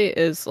what's crazy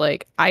is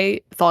like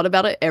I thought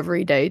about it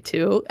every day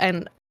too,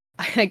 and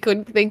I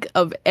couldn't think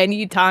of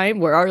any time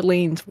where our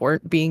lanes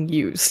weren't being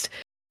used.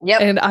 Yep.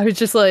 And I was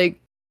just like,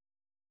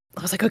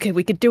 I was like, okay,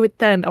 we could do it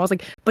then. I was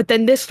like, but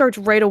then this starts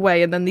right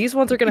away, and then these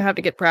ones are gonna have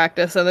to get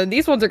practice, and then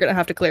these ones are gonna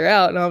have to clear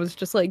out. And I was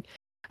just like,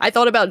 I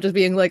thought about just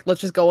being like,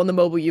 let's just go on the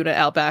mobile unit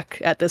out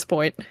back at this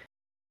point.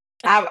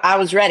 I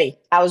was ready.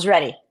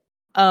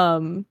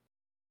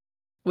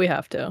 We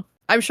have to.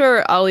 I'm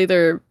sure I'll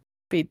either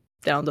be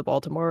down to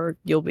Baltimore or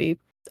you'll be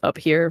up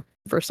here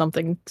for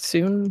something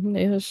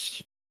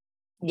soon-ish.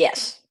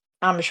 Yes,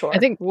 I'm sure. I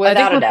think we're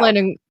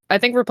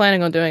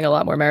planning on doing a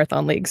lot more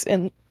marathon leagues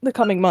in the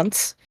coming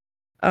months.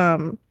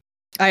 I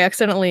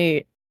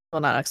accidentally,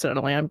 well, not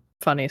accidentally, I'm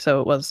funny,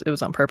 so it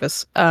was on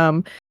purpose.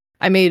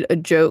 I made a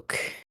joke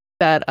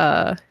that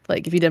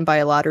like if you didn't buy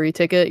a lottery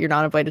ticket, you're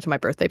not invited to my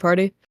birthday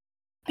party.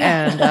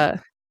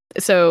 And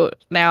so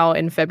now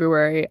in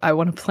February, I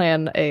want to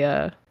plan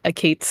a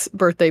Kate's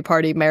birthday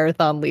party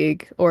marathon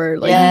league or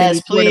like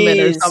maybe tournament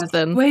or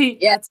something.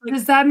 Wait,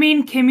 does that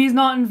mean Kimmy's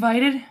not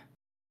invited?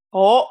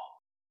 Oh,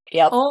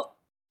 yep. Oh,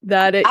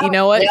 that it. You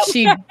know what?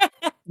 Yep.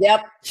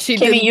 Yep. She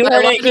Kimmy, did you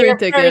heard it here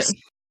first.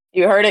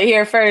 You heard it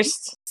here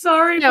first.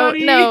 Sorry,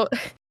 buddy. No.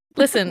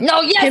 Listen.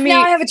 No, yes, Kimmy,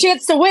 now I have a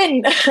chance to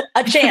win.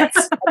 A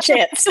chance.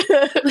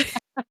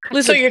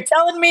 Listen, so you're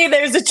telling me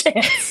there's a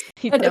chance?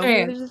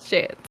 There's a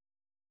chance.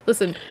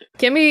 Listen,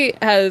 Kimmy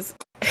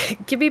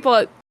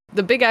bought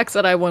the big axe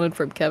that I wanted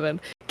from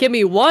Kevin.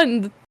 Kimmy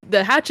won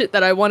the hatchet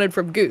that I wanted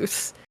from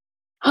Goose.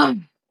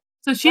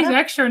 So she's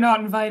extra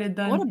not invited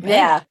then. What a bitch.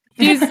 Yeah.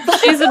 She's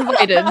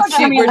invited.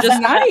 We're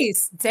just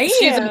nice.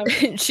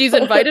 Damn. She's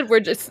invited.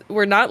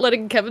 We're not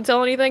letting Kevin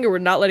tell anything, or we're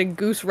not letting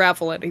Goose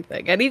raffle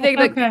anything. Anything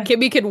that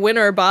Kimmy can win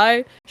or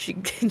buy, she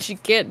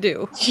can't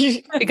do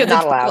because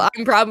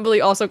I'm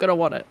probably also gonna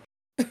want it.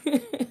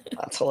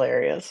 That's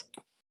hilarious.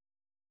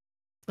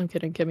 I'm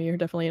kidding, Kimmy. You're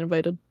definitely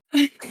invited.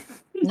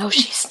 No,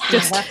 she's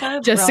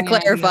not. Just to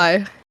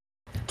clarify.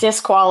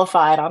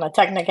 Disqualified on a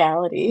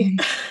technicality.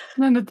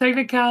 On the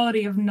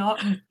technicality of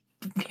not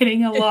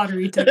getting a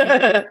lottery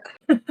ticket.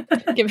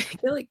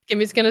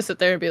 Kimmy's gonna sit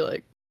there and be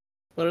like,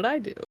 what did I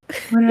do?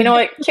 You know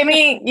what,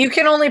 Kimmy, you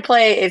can only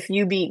play if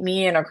you beat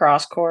me in a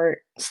cross-court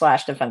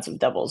 / defensive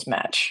doubles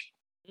match.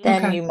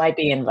 Then you might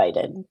be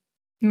invited.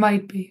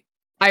 Might be.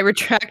 I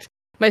retract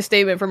my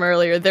statement from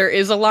earlier. There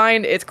is a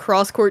line. It's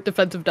cross-court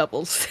defensive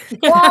doubles.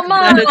 Come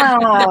on!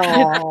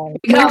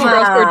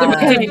 Cross-court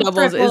defensive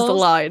doubles is the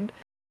line.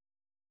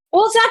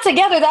 Well, it's not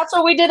together. That's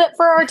what we did it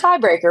for our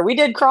tiebreaker. We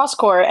did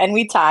cross-court and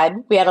we tied.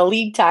 We had a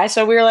league tie.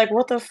 So we were like,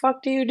 what the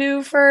fuck do you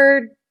do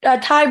for a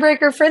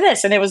tiebreaker for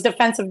this? And it was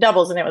defensive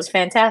doubles and it was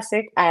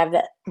fantastic. I have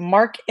that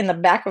mark in the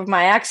back of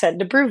my accent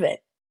to prove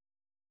it.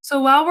 So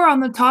while we're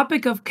on the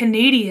topic of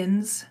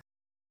Canadians.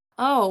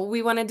 Oh,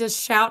 we wanted to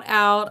shout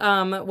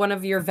out one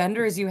of your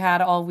vendors you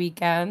had all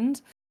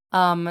weekend.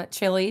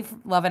 Chili,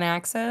 Love and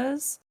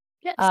Axes.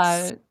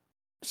 Yes.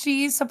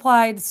 She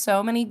supplied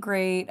so many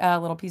great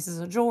little pieces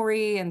of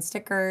jewelry and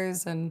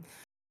stickers and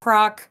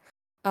croc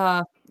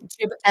and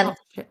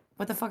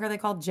what the fuck are they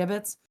called?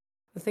 Gibbets?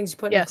 The things you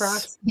put in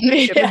crocs?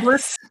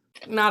 Yes.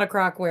 Not a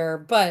croc wearer,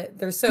 but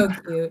they're so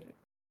cute.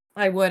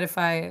 I would if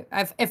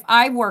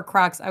I wore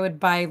Crocs, I would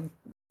buy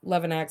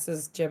Love and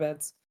Axe's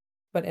gibbets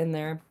put in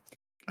there.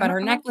 But her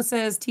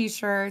necklaces,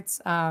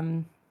 t-shirts,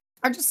 are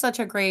just such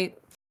a great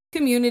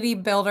community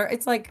builder.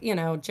 It's like,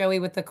 Joey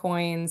with the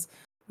coins.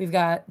 We've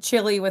got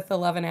Chili with the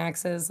Love and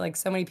Axes. Like,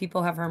 so many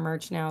people have her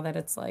merch now that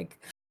it's like,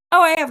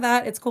 oh, I have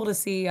that. It's cool to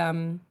see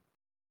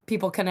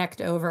people connect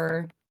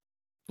over,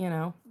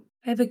 I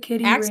have a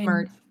kitty axe ring.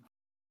 merch.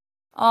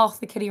 Oh,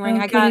 the kitty ring.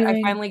 I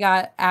finally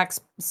got axe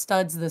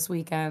studs this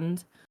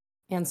weekend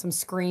and some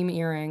Scream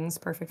earrings.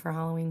 Perfect for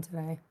Halloween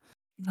today.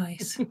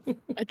 Nice.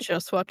 I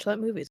just watched that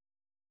movie.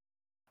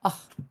 Oh,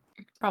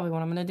 probably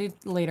what I'm going to do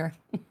later.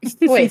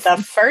 Wait, the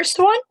first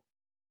one?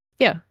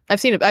 Yeah, I've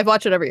seen it. I've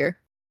watched it every year.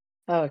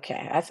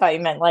 Okay, I thought you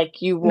meant like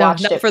you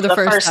watched it for the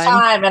first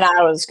time, and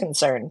I was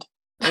concerned.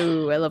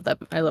 Ooh, I love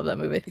that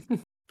movie.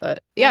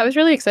 But yeah, I was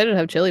really excited to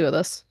have Chili with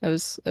us. It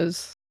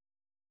was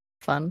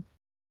fun.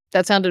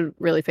 That sounded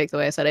really fake the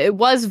way I said it. It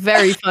was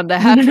very fun to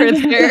have her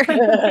there.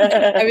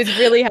 I was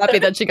really happy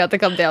that she got to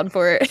come down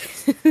for it.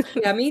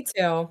 Yeah, me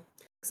too.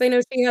 Because I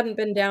know she hadn't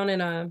been down in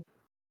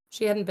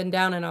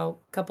a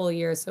couple of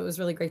years, so it was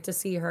really great to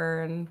see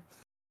her and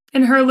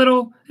her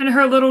little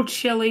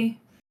Chili.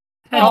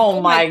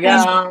 Oh my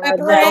god,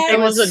 it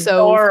was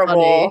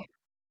adorable. So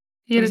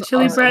he had a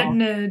chili bread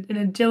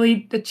and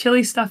the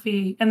chili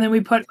stuffy, and then we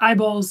put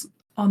eyeballs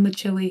on the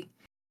chili.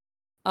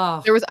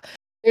 Oh,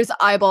 there's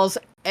eyeballs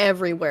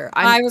everywhere.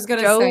 I was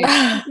gonna say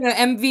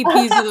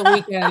MVPs of the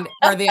weekend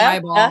are the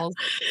eyeballs.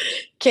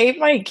 Kate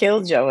might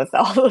kill Joe with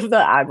all of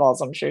the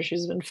eyeballs. I'm sure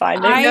she's been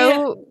finding.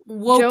 I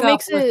woke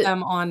up with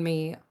them on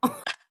me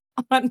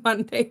on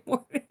Monday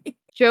morning.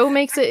 Joe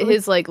makes it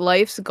his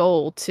life's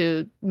goal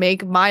to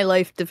make my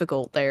life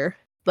difficult there.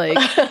 Like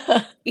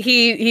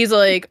he's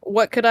like,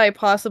 what could I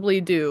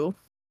possibly do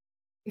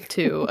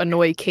to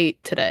annoy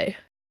Kate today?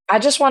 I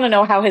just want to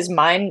know how his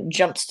mind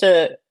jumps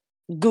to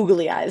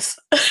googly eyes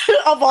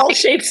of all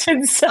shapes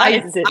and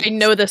sizes. I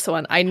know this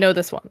one.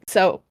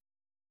 So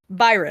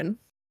Byron,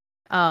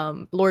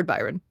 Lord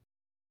Byron,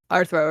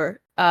 our thrower,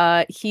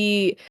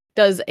 he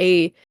does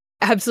a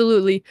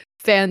absolutely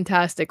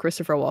fantastic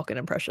Christopher Walken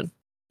impression.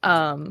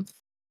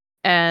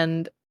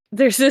 And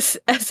there's this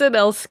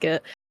SNL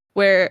skit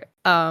where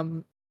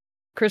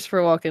Christopher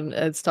Walken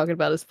is talking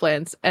about his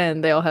plans,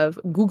 and they all have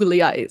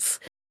googly eyes.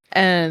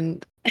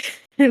 And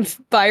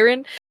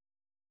Byron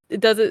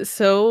does it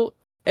so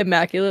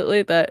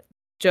immaculately that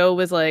Joe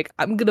was like,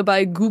 I'm gonna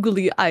buy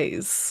googly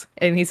eyes.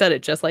 And he said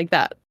it just like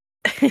that.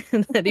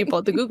 And then he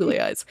bought the googly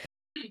eyes.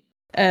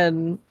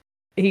 And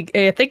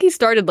I think he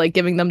started like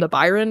giving them to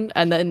Byron,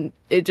 and then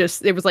it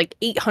was like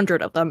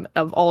 800 of them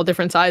of all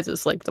different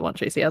sizes, like the one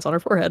Tracy has on her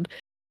forehead.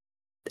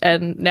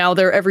 And now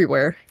they're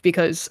everywhere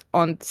because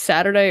on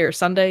Saturday or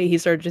Sunday he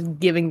started just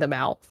giving them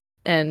out.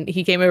 And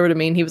he came over to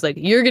me and he was like,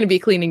 "You're gonna be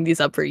cleaning these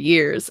up for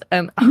years."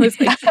 And I was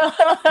like,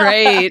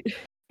 "Great."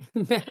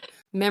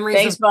 Memories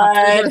Thanks, of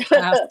bud.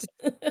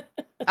 Choptober.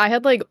 I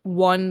had like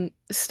one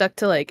stuck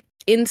to like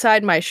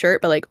inside my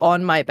shirt, but like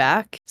on my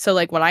back. So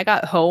like when I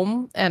got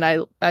home and I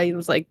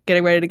was like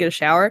getting ready to get a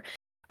shower,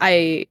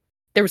 there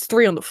was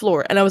 3 on the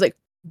floor, and I was like,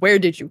 "Where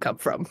did you come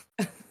from?"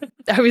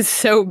 I was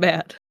so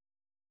mad.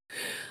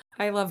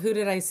 I love, who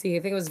did I see? I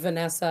think it was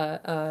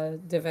Vanessa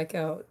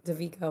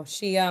DeVico.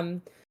 She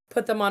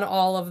put them on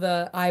all of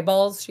the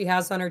eyeballs she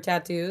has on her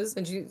tattoos,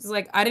 and she's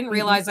like, I didn't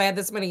realize I had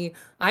this many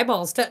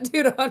eyeballs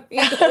tattooed on me.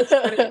 I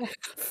started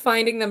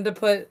finding them to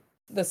put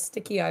the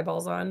sticky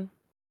eyeballs on.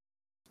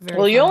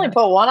 Well, you only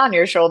put one on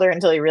your shoulder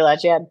until you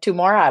realized you had 2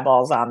 more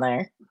eyeballs on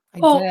there.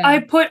 I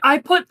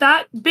put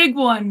that big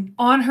one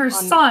on her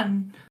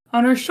son,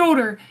 on her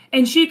shoulder,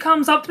 and she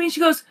comes up to me and she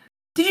goes,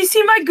 "Did you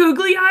see my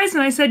googly eyes?"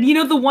 And I said, "You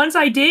know, the ones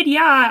I did?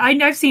 Yeah,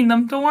 I've seen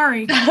them. Don't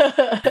worry."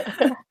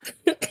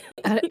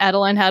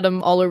 Adeline had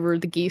them all over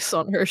the geese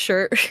on her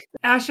shirt.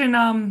 Ash and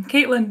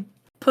Caitlin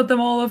put them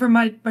all over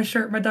my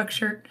shirt, my duck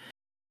shirt.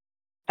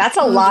 That's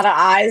a lot of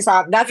eyes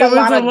on. That's a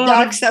lot of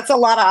ducks. That's a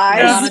lot of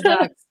eyes. A lot of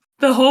ducks.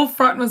 The whole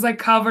front was like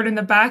covered. In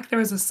the back, there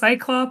was a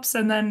cyclops,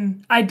 and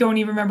then I don't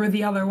even remember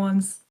the other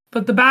ones.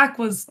 But the back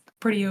was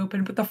pretty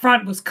open, but the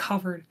front was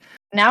covered.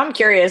 Now I'm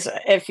curious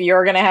if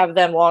you're going to have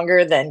them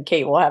longer, then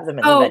Kate will have them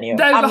in the venue.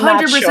 I'm 100%.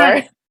 Not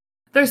sure.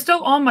 They're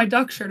still on my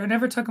duck shirt. I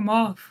never took them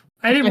off.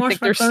 I didn't wash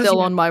my clothes. They're still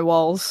on my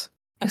walls.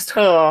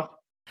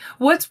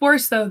 What's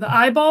worse though, the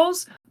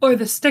eyeballs or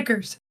the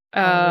stickers?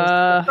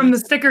 From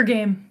the sticker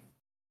game.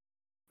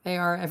 They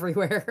are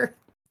everywhere.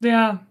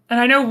 Yeah, and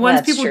I know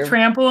once people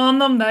trample on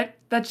them,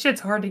 that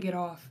shit's hard to get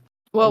off.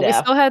 Well, we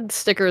still had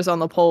stickers on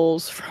the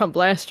poles from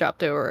last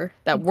Choptober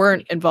that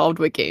weren't involved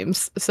with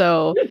games,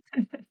 so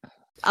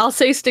I'll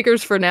say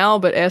stickers for now,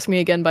 but ask me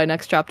again by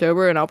next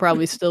Choptober, and I'll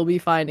probably still be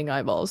finding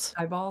eyeballs.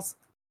 Eyeballs.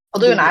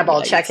 I'll do an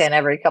eyeball check-in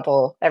every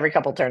couple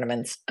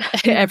tournaments.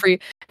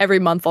 every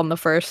month on the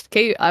 1st.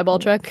 Kate, eyeball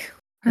check.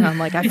 And I'm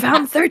like, I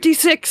found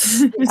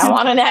 36. I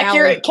want an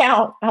accurate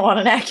count.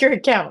 I'll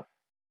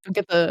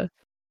get the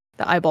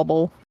eyeball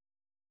bowl.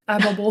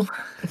 Eyeball bowl.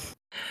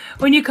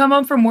 When you come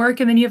home from work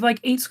and then you have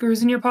like 8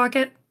 screws in your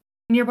pockets,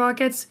 and you're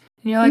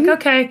like,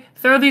 okay,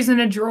 throw these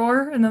in a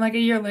drawer, and then like a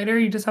year later,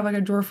 you just have like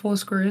a drawer full of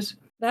screws.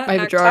 I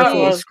have a drawer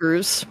full of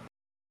screws.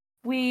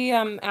 We,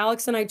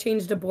 Alex and I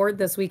changed a board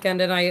this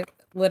weekend, and I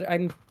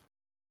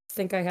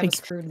think I have a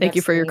screw. Thank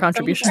you for your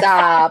contribution.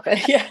 Stop.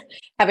 Yeah.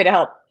 Happy to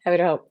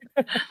help.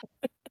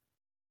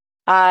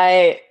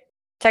 I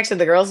texted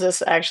the girls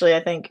this actually,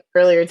 I think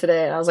earlier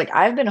today, and I was like,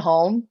 I've been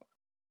home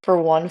for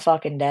 1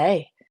 fucking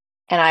day,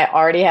 and I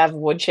already have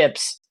wood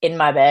chips in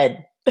my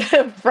bed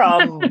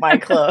from my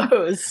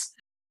clothes.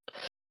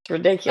 It's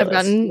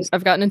ridiculous.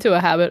 I've gotten into a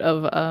habit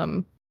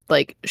of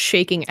like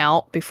shaking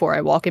out before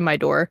I walk in my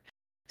door.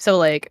 So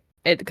like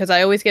because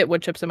I always get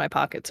wood chips in my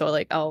pocket, so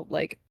I'll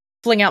like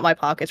fling out my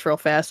pockets real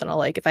fast, and I'll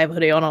like, if I have a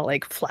hoodie on, I'll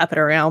like flap it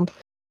around,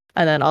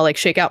 and then I'll like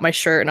shake out my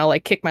shirt, and I'll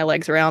like kick my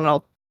legs around,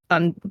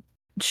 and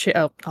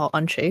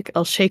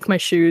I'll shake my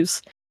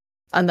shoes,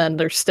 and then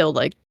there's still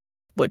like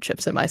wood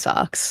chips in my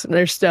socks.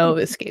 There's no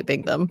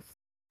escaping them.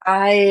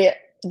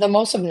 The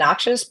most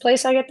obnoxious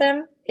place I get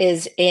them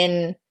is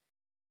in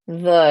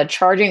the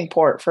charging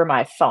port for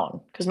my phone,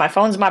 because my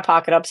phone's in my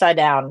pocket upside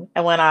down,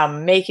 and when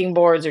I'm making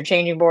boards or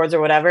changing boards or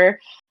whatever,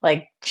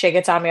 like shit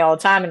gets on me all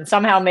the time and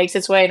somehow makes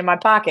its way into my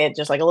pocket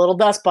just like a little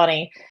dust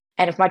bunny.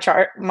 And if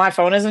my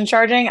phone isn't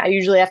charging, I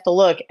usually have to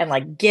look and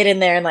like get in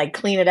there and like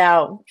clean it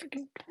out.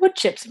 Freaking wood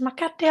chips in my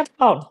goddamn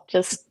phone.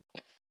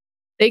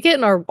 They get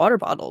in our water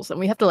bottles, and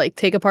we have to like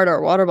take apart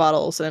our water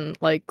bottles and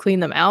like clean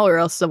them out, or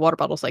else the water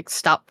bottles like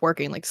stop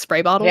working, like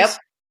spray bottles.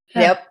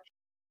 Yep.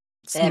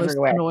 It's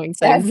everywhere.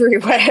 It's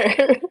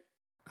everywhere.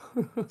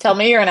 Tell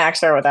me you're an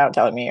Axstar without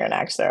telling me you're an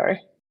Axstar.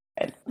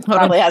 It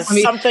probably has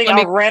something on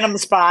a random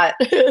spot.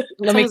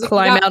 Let me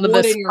climb out of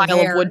this pile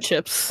of wood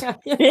chips.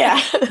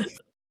 Yeah.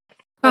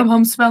 I'm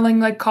home smelling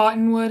like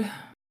cottonwood.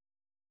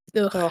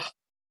 Ugh.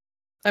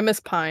 I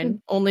miss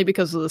pine only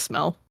because of the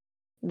smell.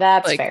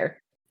 That's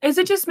fair. Is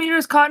it just me, or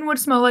does cottonwood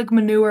smell like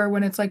manure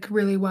when it's like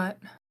really wet?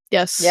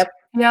 Yes. Yep.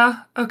 Yeah,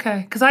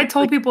 okay. Because I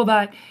told people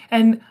that,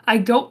 and I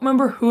don't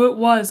remember who it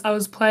was I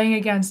was playing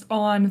against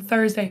on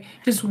Thursday.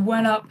 Just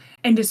went up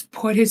and just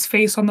put his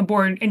face on the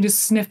board and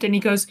just sniffed it. And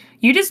he goes,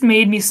 "You just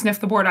made me sniff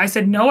the board." I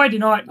said, "No, I did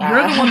not.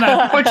 You're the one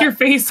that put your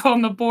face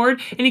on the board."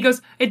 And he goes,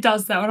 "It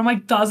does though." And I'm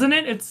like, "Doesn't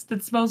it?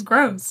 It smells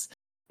gross."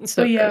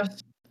 So yeah,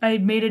 gross. I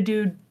made a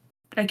dude.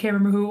 I can't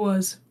remember who it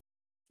was.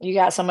 You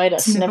got somebody to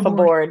sniff a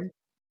board.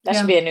 That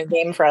should be a new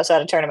game for us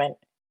at a tournament.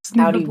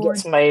 How do you get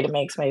somebody to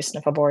make somebody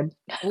sniff a board?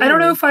 I don't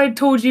know if I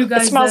told you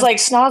guys. It smells like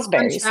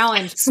snozberries.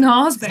 Challenge.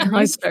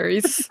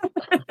 Snozberries.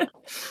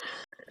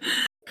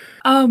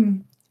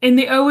 In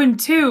the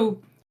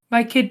 0-2,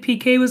 my kid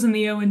PK was in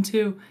the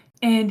 0-2,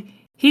 and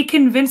he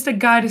convinced a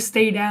guy to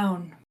stay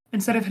down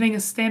instead of hitting a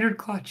standard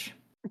clutch.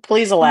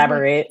 Please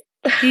elaborate.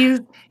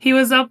 He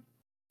was up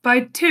by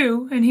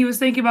 2, and he was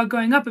thinking about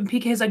going up, and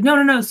PK's like,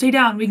 no, stay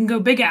down. We can go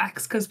big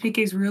axe, because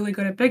PK's really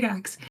good at big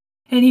axe.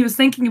 And he was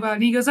thinking about it,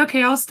 and he goes,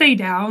 okay, I'll stay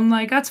down.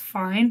 Like, that's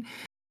fine.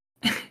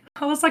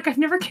 I was like, I've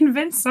never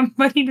convinced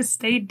somebody to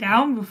stay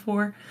down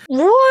before.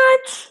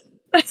 What?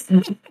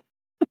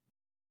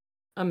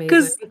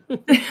 Amazing.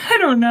 I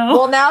don't know.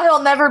 Well, now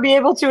he'll never be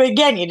able to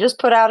again. You just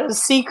put out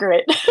his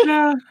secret.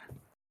 Yeah.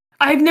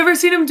 I've never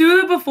seen him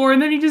do that before,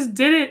 and then he just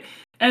did it.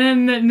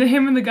 And then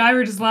him and the guy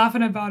were just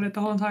laughing about it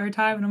the whole entire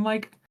time. And I'm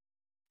like,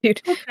 Dude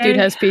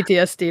has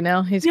PTSD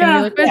now. He's gonna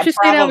be like, yeah, just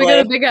stay down, we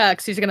got a big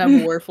axe. He's gonna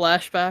have war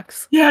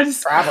flashbacks. Yeah,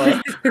 just probably.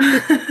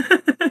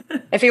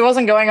 If he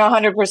wasn't going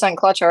 100%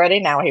 clutch already,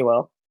 now he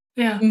will.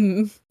 Yeah.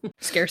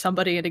 Scare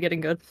somebody into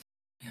getting good.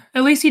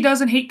 At least he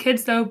doesn't hate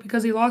kids, though,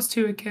 because he lost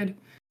to a kid.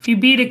 If you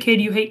beat a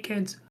kid, you hate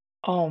kids.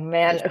 Oh,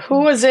 man. Who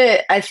was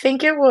it? I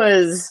think it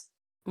was...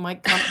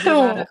 Mike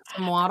some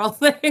Waddle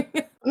thing.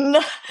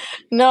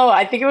 No,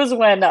 I think it was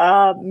when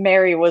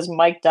Mary was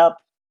mic'd up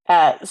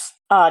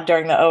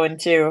during the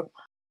 0-2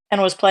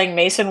 and was playing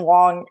Mason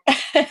Wong.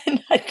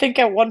 And I think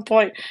at one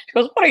point she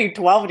goes, "What are you,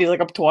 12?" And he's like,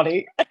 "I'm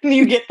 20." And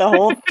you get the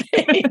whole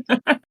thing.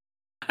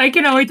 I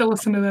cannot wait to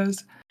listen to those.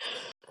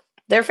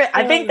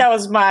 I think that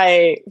was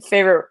my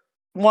favorite,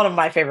 one of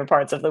my favorite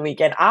parts of the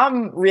weekend.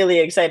 I'm really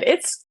excited.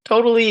 It's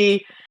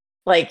totally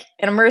like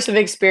an immersive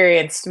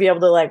experience to be able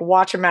to like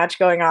watch a match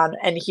going on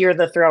and hear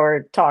the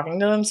thrower talking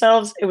to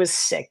themselves. It was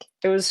sick.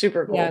 It was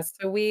super cool. Yeah,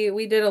 so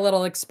we did a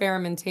little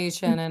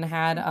experimentation and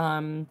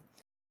had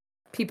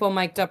people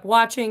mic'd up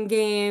watching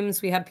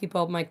games. We had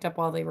people mic'd up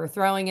while they were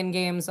throwing in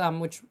games,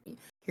 which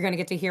you're going to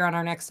get to hear on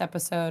our next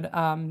episode.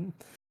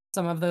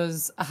 Some of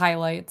those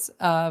highlights.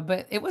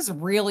 But it was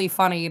really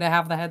funny to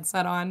have the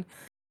headset on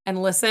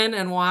and listen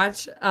and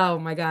watch. Oh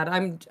my God.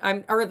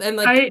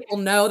 People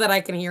know that I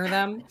can hear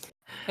them.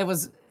 It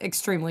was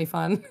extremely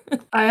fun.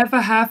 I have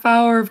a half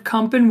hour of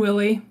Comp and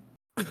Willie.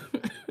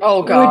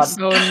 Oh God.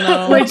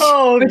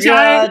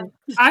 God.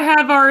 I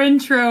have our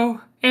intro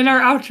and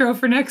our outro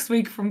for next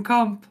week from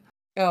Comp.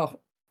 Oh,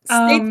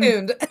 stay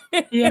tuned.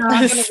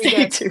 Yeah.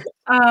 Stay tuned.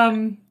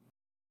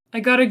 I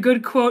got a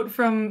good quote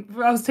I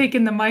was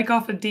taking the mic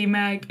off of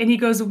D-Mag, and he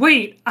goes,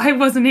 "Wait, I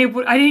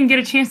didn't get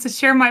a chance to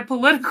share my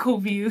political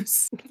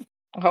views."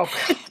 Oh,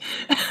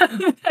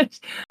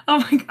 oh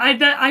my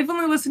God. I've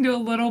only listened to a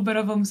little bit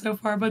of them so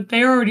far, but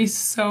they're already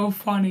so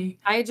funny.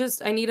 I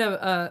need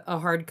a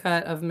hard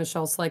cut of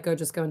Michelle Slyko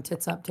just going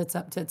tits up, tits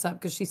up, tits up,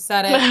 because she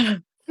said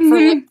it for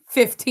like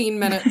 15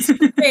 minutes.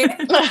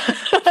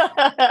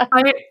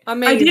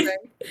 Amazing.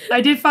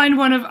 I did find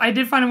one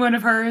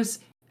of hers,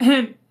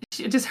 and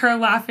just her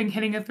laughing,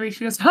 hitting a 3.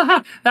 She goes,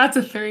 "Haha, that's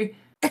a 3.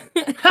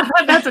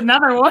 That's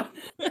another one."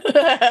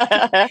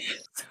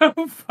 So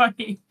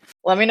funny.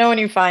 Let me know when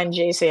you find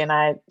JC and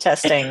I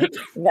testing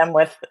them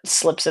with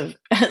slurps of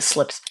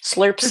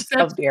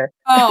beer.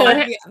 Oh,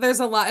 yeah, there's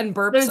a lot in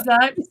burps. There's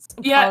that.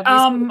 Yeah,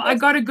 I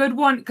got a good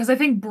one because I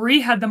think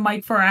Bree had the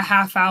mic for a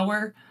half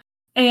hour,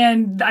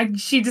 and it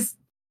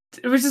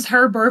was just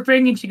her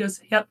burping, and she goes,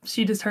 "Yep,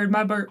 she just heard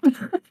my burp."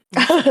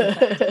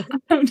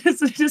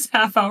 just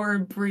half hour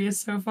of Bree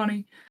is so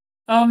funny.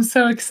 Oh, I'm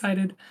so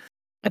excited.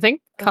 I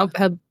think Comp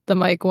had the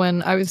mic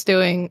when I was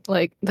doing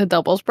like the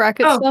doubles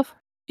bracket stuff.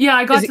 Yeah,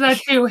 I got to that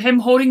too. Him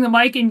holding the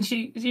mic, and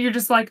you're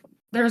just like,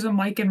 "There's a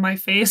mic in my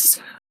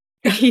face."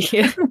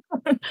 Yeah.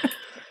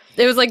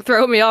 It was like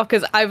throwing me off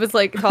because I was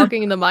like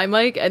talking into my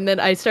mic, and then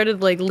I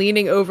started like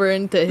leaning over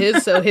into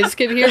his so his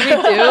could hear me too.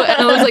 And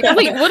I was like,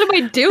 "Wait, what am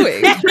I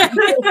doing?"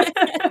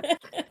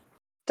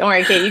 Don't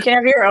worry, Kate. You can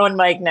have your own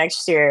mic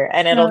next year,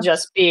 and it'll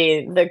just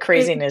be the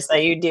craziness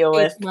that you deal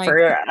with for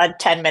a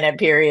 10-minute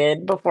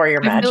period before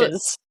your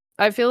matches.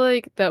 I feel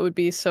like that would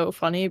be so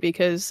funny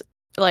because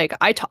like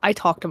I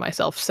talk to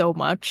myself so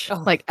much,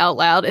 like out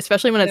loud,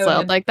 especially when it's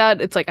loud like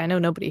that. It's like I know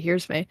nobody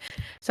hears me,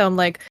 so I'm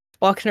like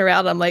walking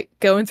around. I'm like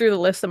going through the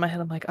list in my head.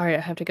 I'm like, all right,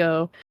 I have to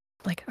go.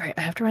 I'm like, all right,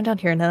 I have to run down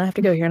here, and then I have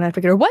to go here, and I have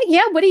to go. What?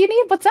 Yeah. What do you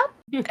need? What's up?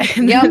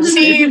 Yep.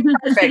 See,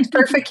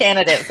 perfect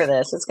candidate for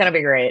this. It's gonna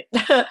be great.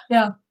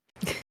 Yeah.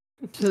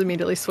 Just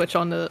immediately switch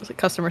on to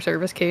customer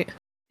service, Kate.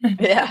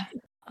 Yeah.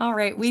 All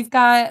right, we've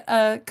got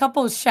a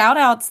couple of shout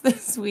outs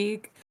this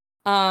week.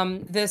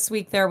 This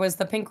week there was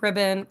the Pink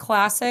Ribbon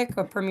Classic,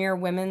 a premier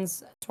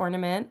women's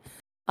tournament.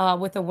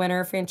 with the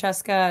winner,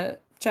 Francesca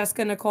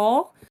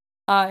Nicole.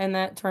 And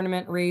that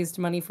tournament raised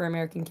money for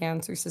American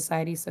Cancer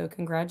Society. So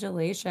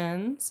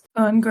congratulations.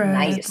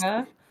 Congrats.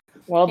 Nice.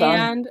 Well done.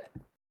 And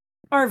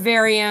our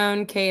very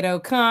own Kate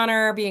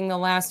O'Connor being the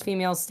last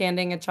female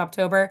standing at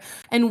Choptober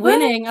and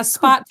winning a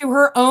spot to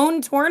her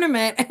own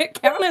tournament at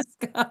Countess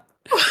Cup.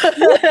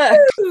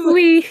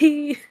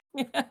 Wee.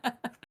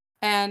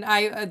 And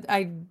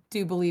I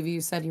do believe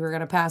you said you were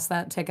going to pass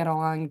that ticket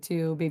along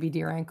to Baby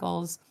Deer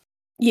Ankles.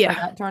 Yeah. For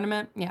that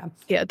tournament. Yeah.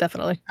 Yeah,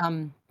 definitely.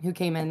 Who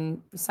came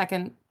in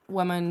second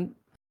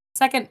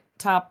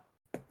top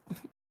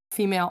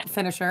female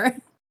finisher.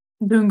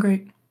 Doing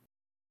great.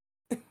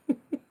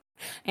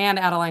 And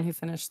Adeline, who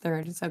finished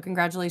third. So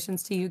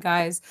congratulations to you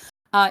guys.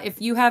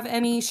 If you have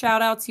any shout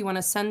outs you want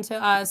to send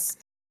to us,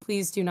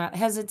 please do not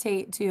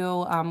hesitate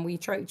to. We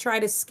try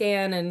to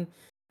scan and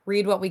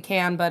read what we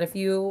can, but if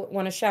you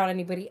want to shout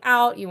anybody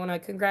out, you want to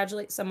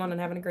congratulate someone on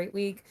having a great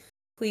week,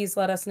 please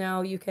let us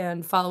know. You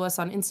can follow us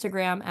on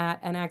Instagram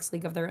at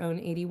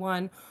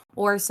anaxleagueoftheirown81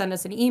 or send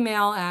us an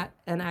email at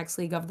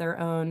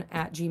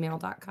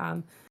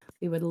anaxleagueoftheirown@gmail.com.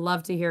 We would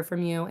love to hear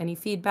from you. Any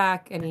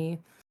feedback, any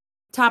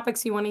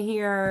topics you want to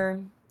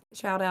hear,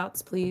 shout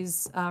outs,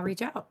 please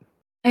reach out.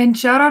 And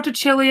shout out to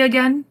Chili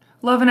again.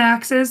 Love and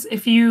Axes.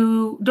 If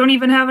you don't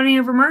even have any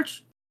of her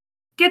merch,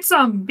 get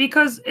some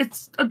because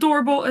it's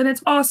adorable and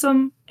it's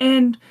awesome.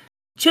 And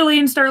Chili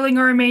and Sterling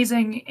are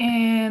amazing,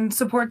 and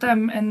support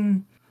them.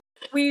 And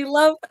we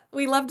love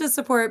to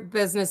support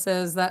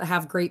businesses that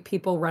have great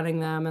people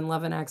running them, and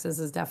Love and Axes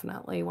is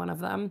definitely one of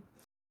them.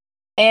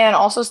 And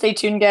also stay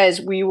tuned,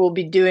 guys. We will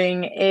be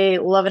doing a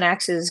Love and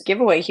Axes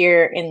giveaway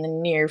here in the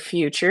near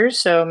future.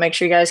 So make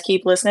sure you guys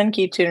keep listening,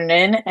 keep tuning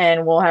in,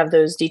 and we'll have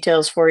those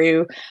details for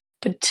you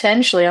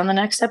potentially on the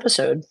next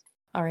episode.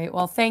 All right.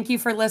 Well, thank you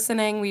for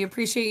listening. We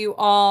appreciate you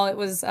all. It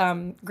was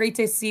great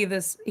to see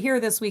here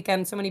this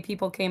weekend. So many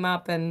people came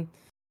up and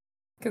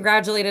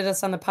congratulated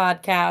us on the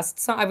podcast.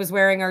 So I was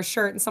wearing our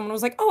shirt and someone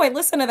was like, "Oh, I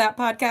listened to that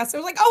podcast." I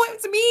was like, "Oh,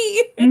 it's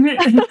me."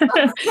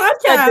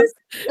 Podcast.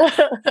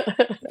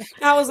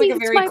 That was like a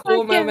very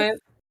cool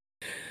moment.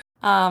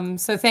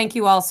 So thank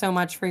you all so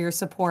much for your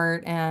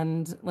support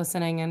and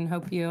listening, and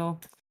hope you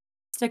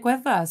stick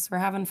with us. We're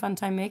having a fun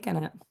time making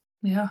it.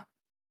 Yeah.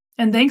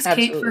 And thanks,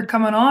 Kate, for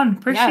coming on.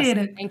 Appreciate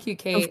it. Thank you,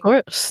 Kate. Of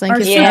course. Thank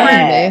you for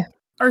having me.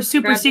 Our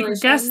super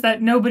secret guest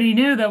that nobody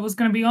knew that was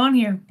going to be on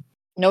here.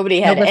 Nobody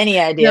had any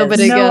idea.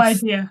 Nobody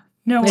guessed. Idea.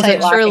 No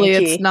idea. Surely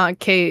it's not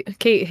Kate.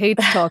 Kate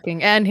hates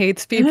talking and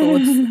hates people.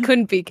 It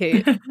couldn't be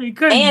Kate.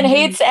 And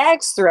hates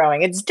axe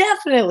throwing. It's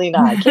definitely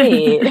not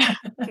Kate.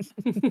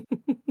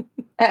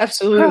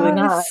 Absolutely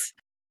not.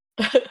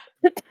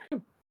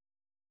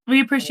 We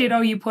appreciate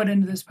all you put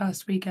into this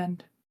past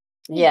weekend.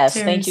 Yes,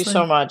 seriously. Thank you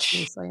so much.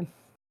 Seriously.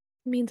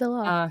 It means a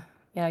lot.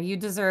 Yeah, you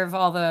deserve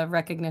all the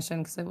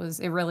recognition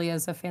because it really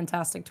is a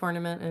fantastic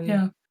tournament,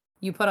 and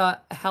you put a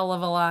hell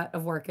of a lot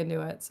of work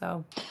into it.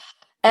 So,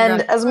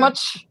 and as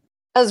much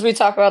as we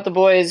talk about the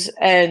boys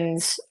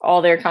and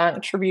all their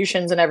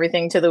contributions and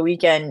everything to the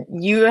weekend,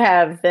 you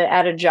have the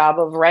added job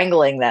of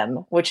wrangling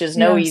them, which is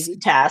no easy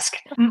task.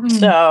 Mm-mm.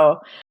 So,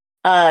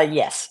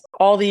 yes,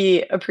 all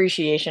the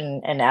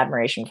appreciation and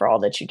admiration for all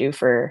that you do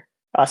for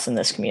us in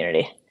this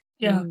community.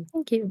 Yeah.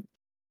 Thank you.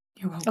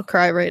 You're welcome. I'll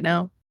cry right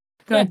now.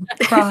 Good.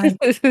 Cry.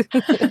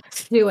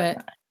 Do it.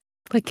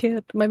 I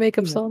can't. My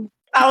makeup's on.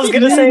 I was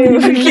going to say,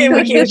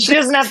 we can't. She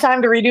doesn't have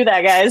time to redo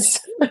that, guys.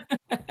 I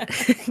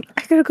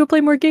gotta go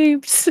play more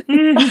games.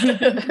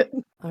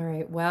 All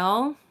right.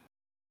 Well,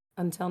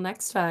 until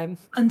next time.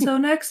 Until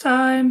next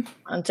time.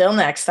 Until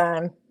next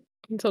time.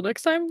 Until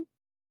next time.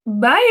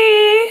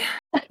 Bye.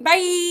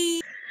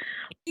 Bye.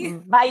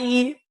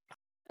 Bye.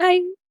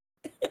 Bye.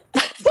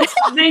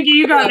 Thank you.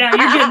 You got that.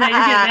 You're getting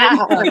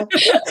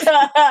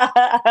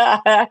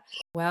that.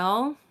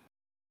 Well,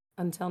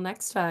 until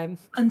next time.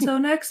 Until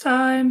next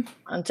time.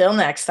 Until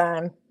next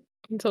time.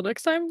 Until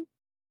next time.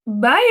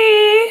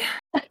 Bye.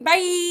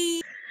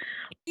 Bye.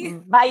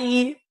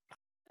 Bye.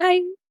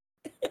 Bye.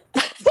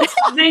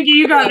 Thank you.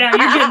 You got that.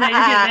 You're getting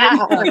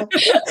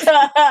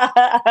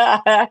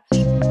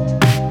that.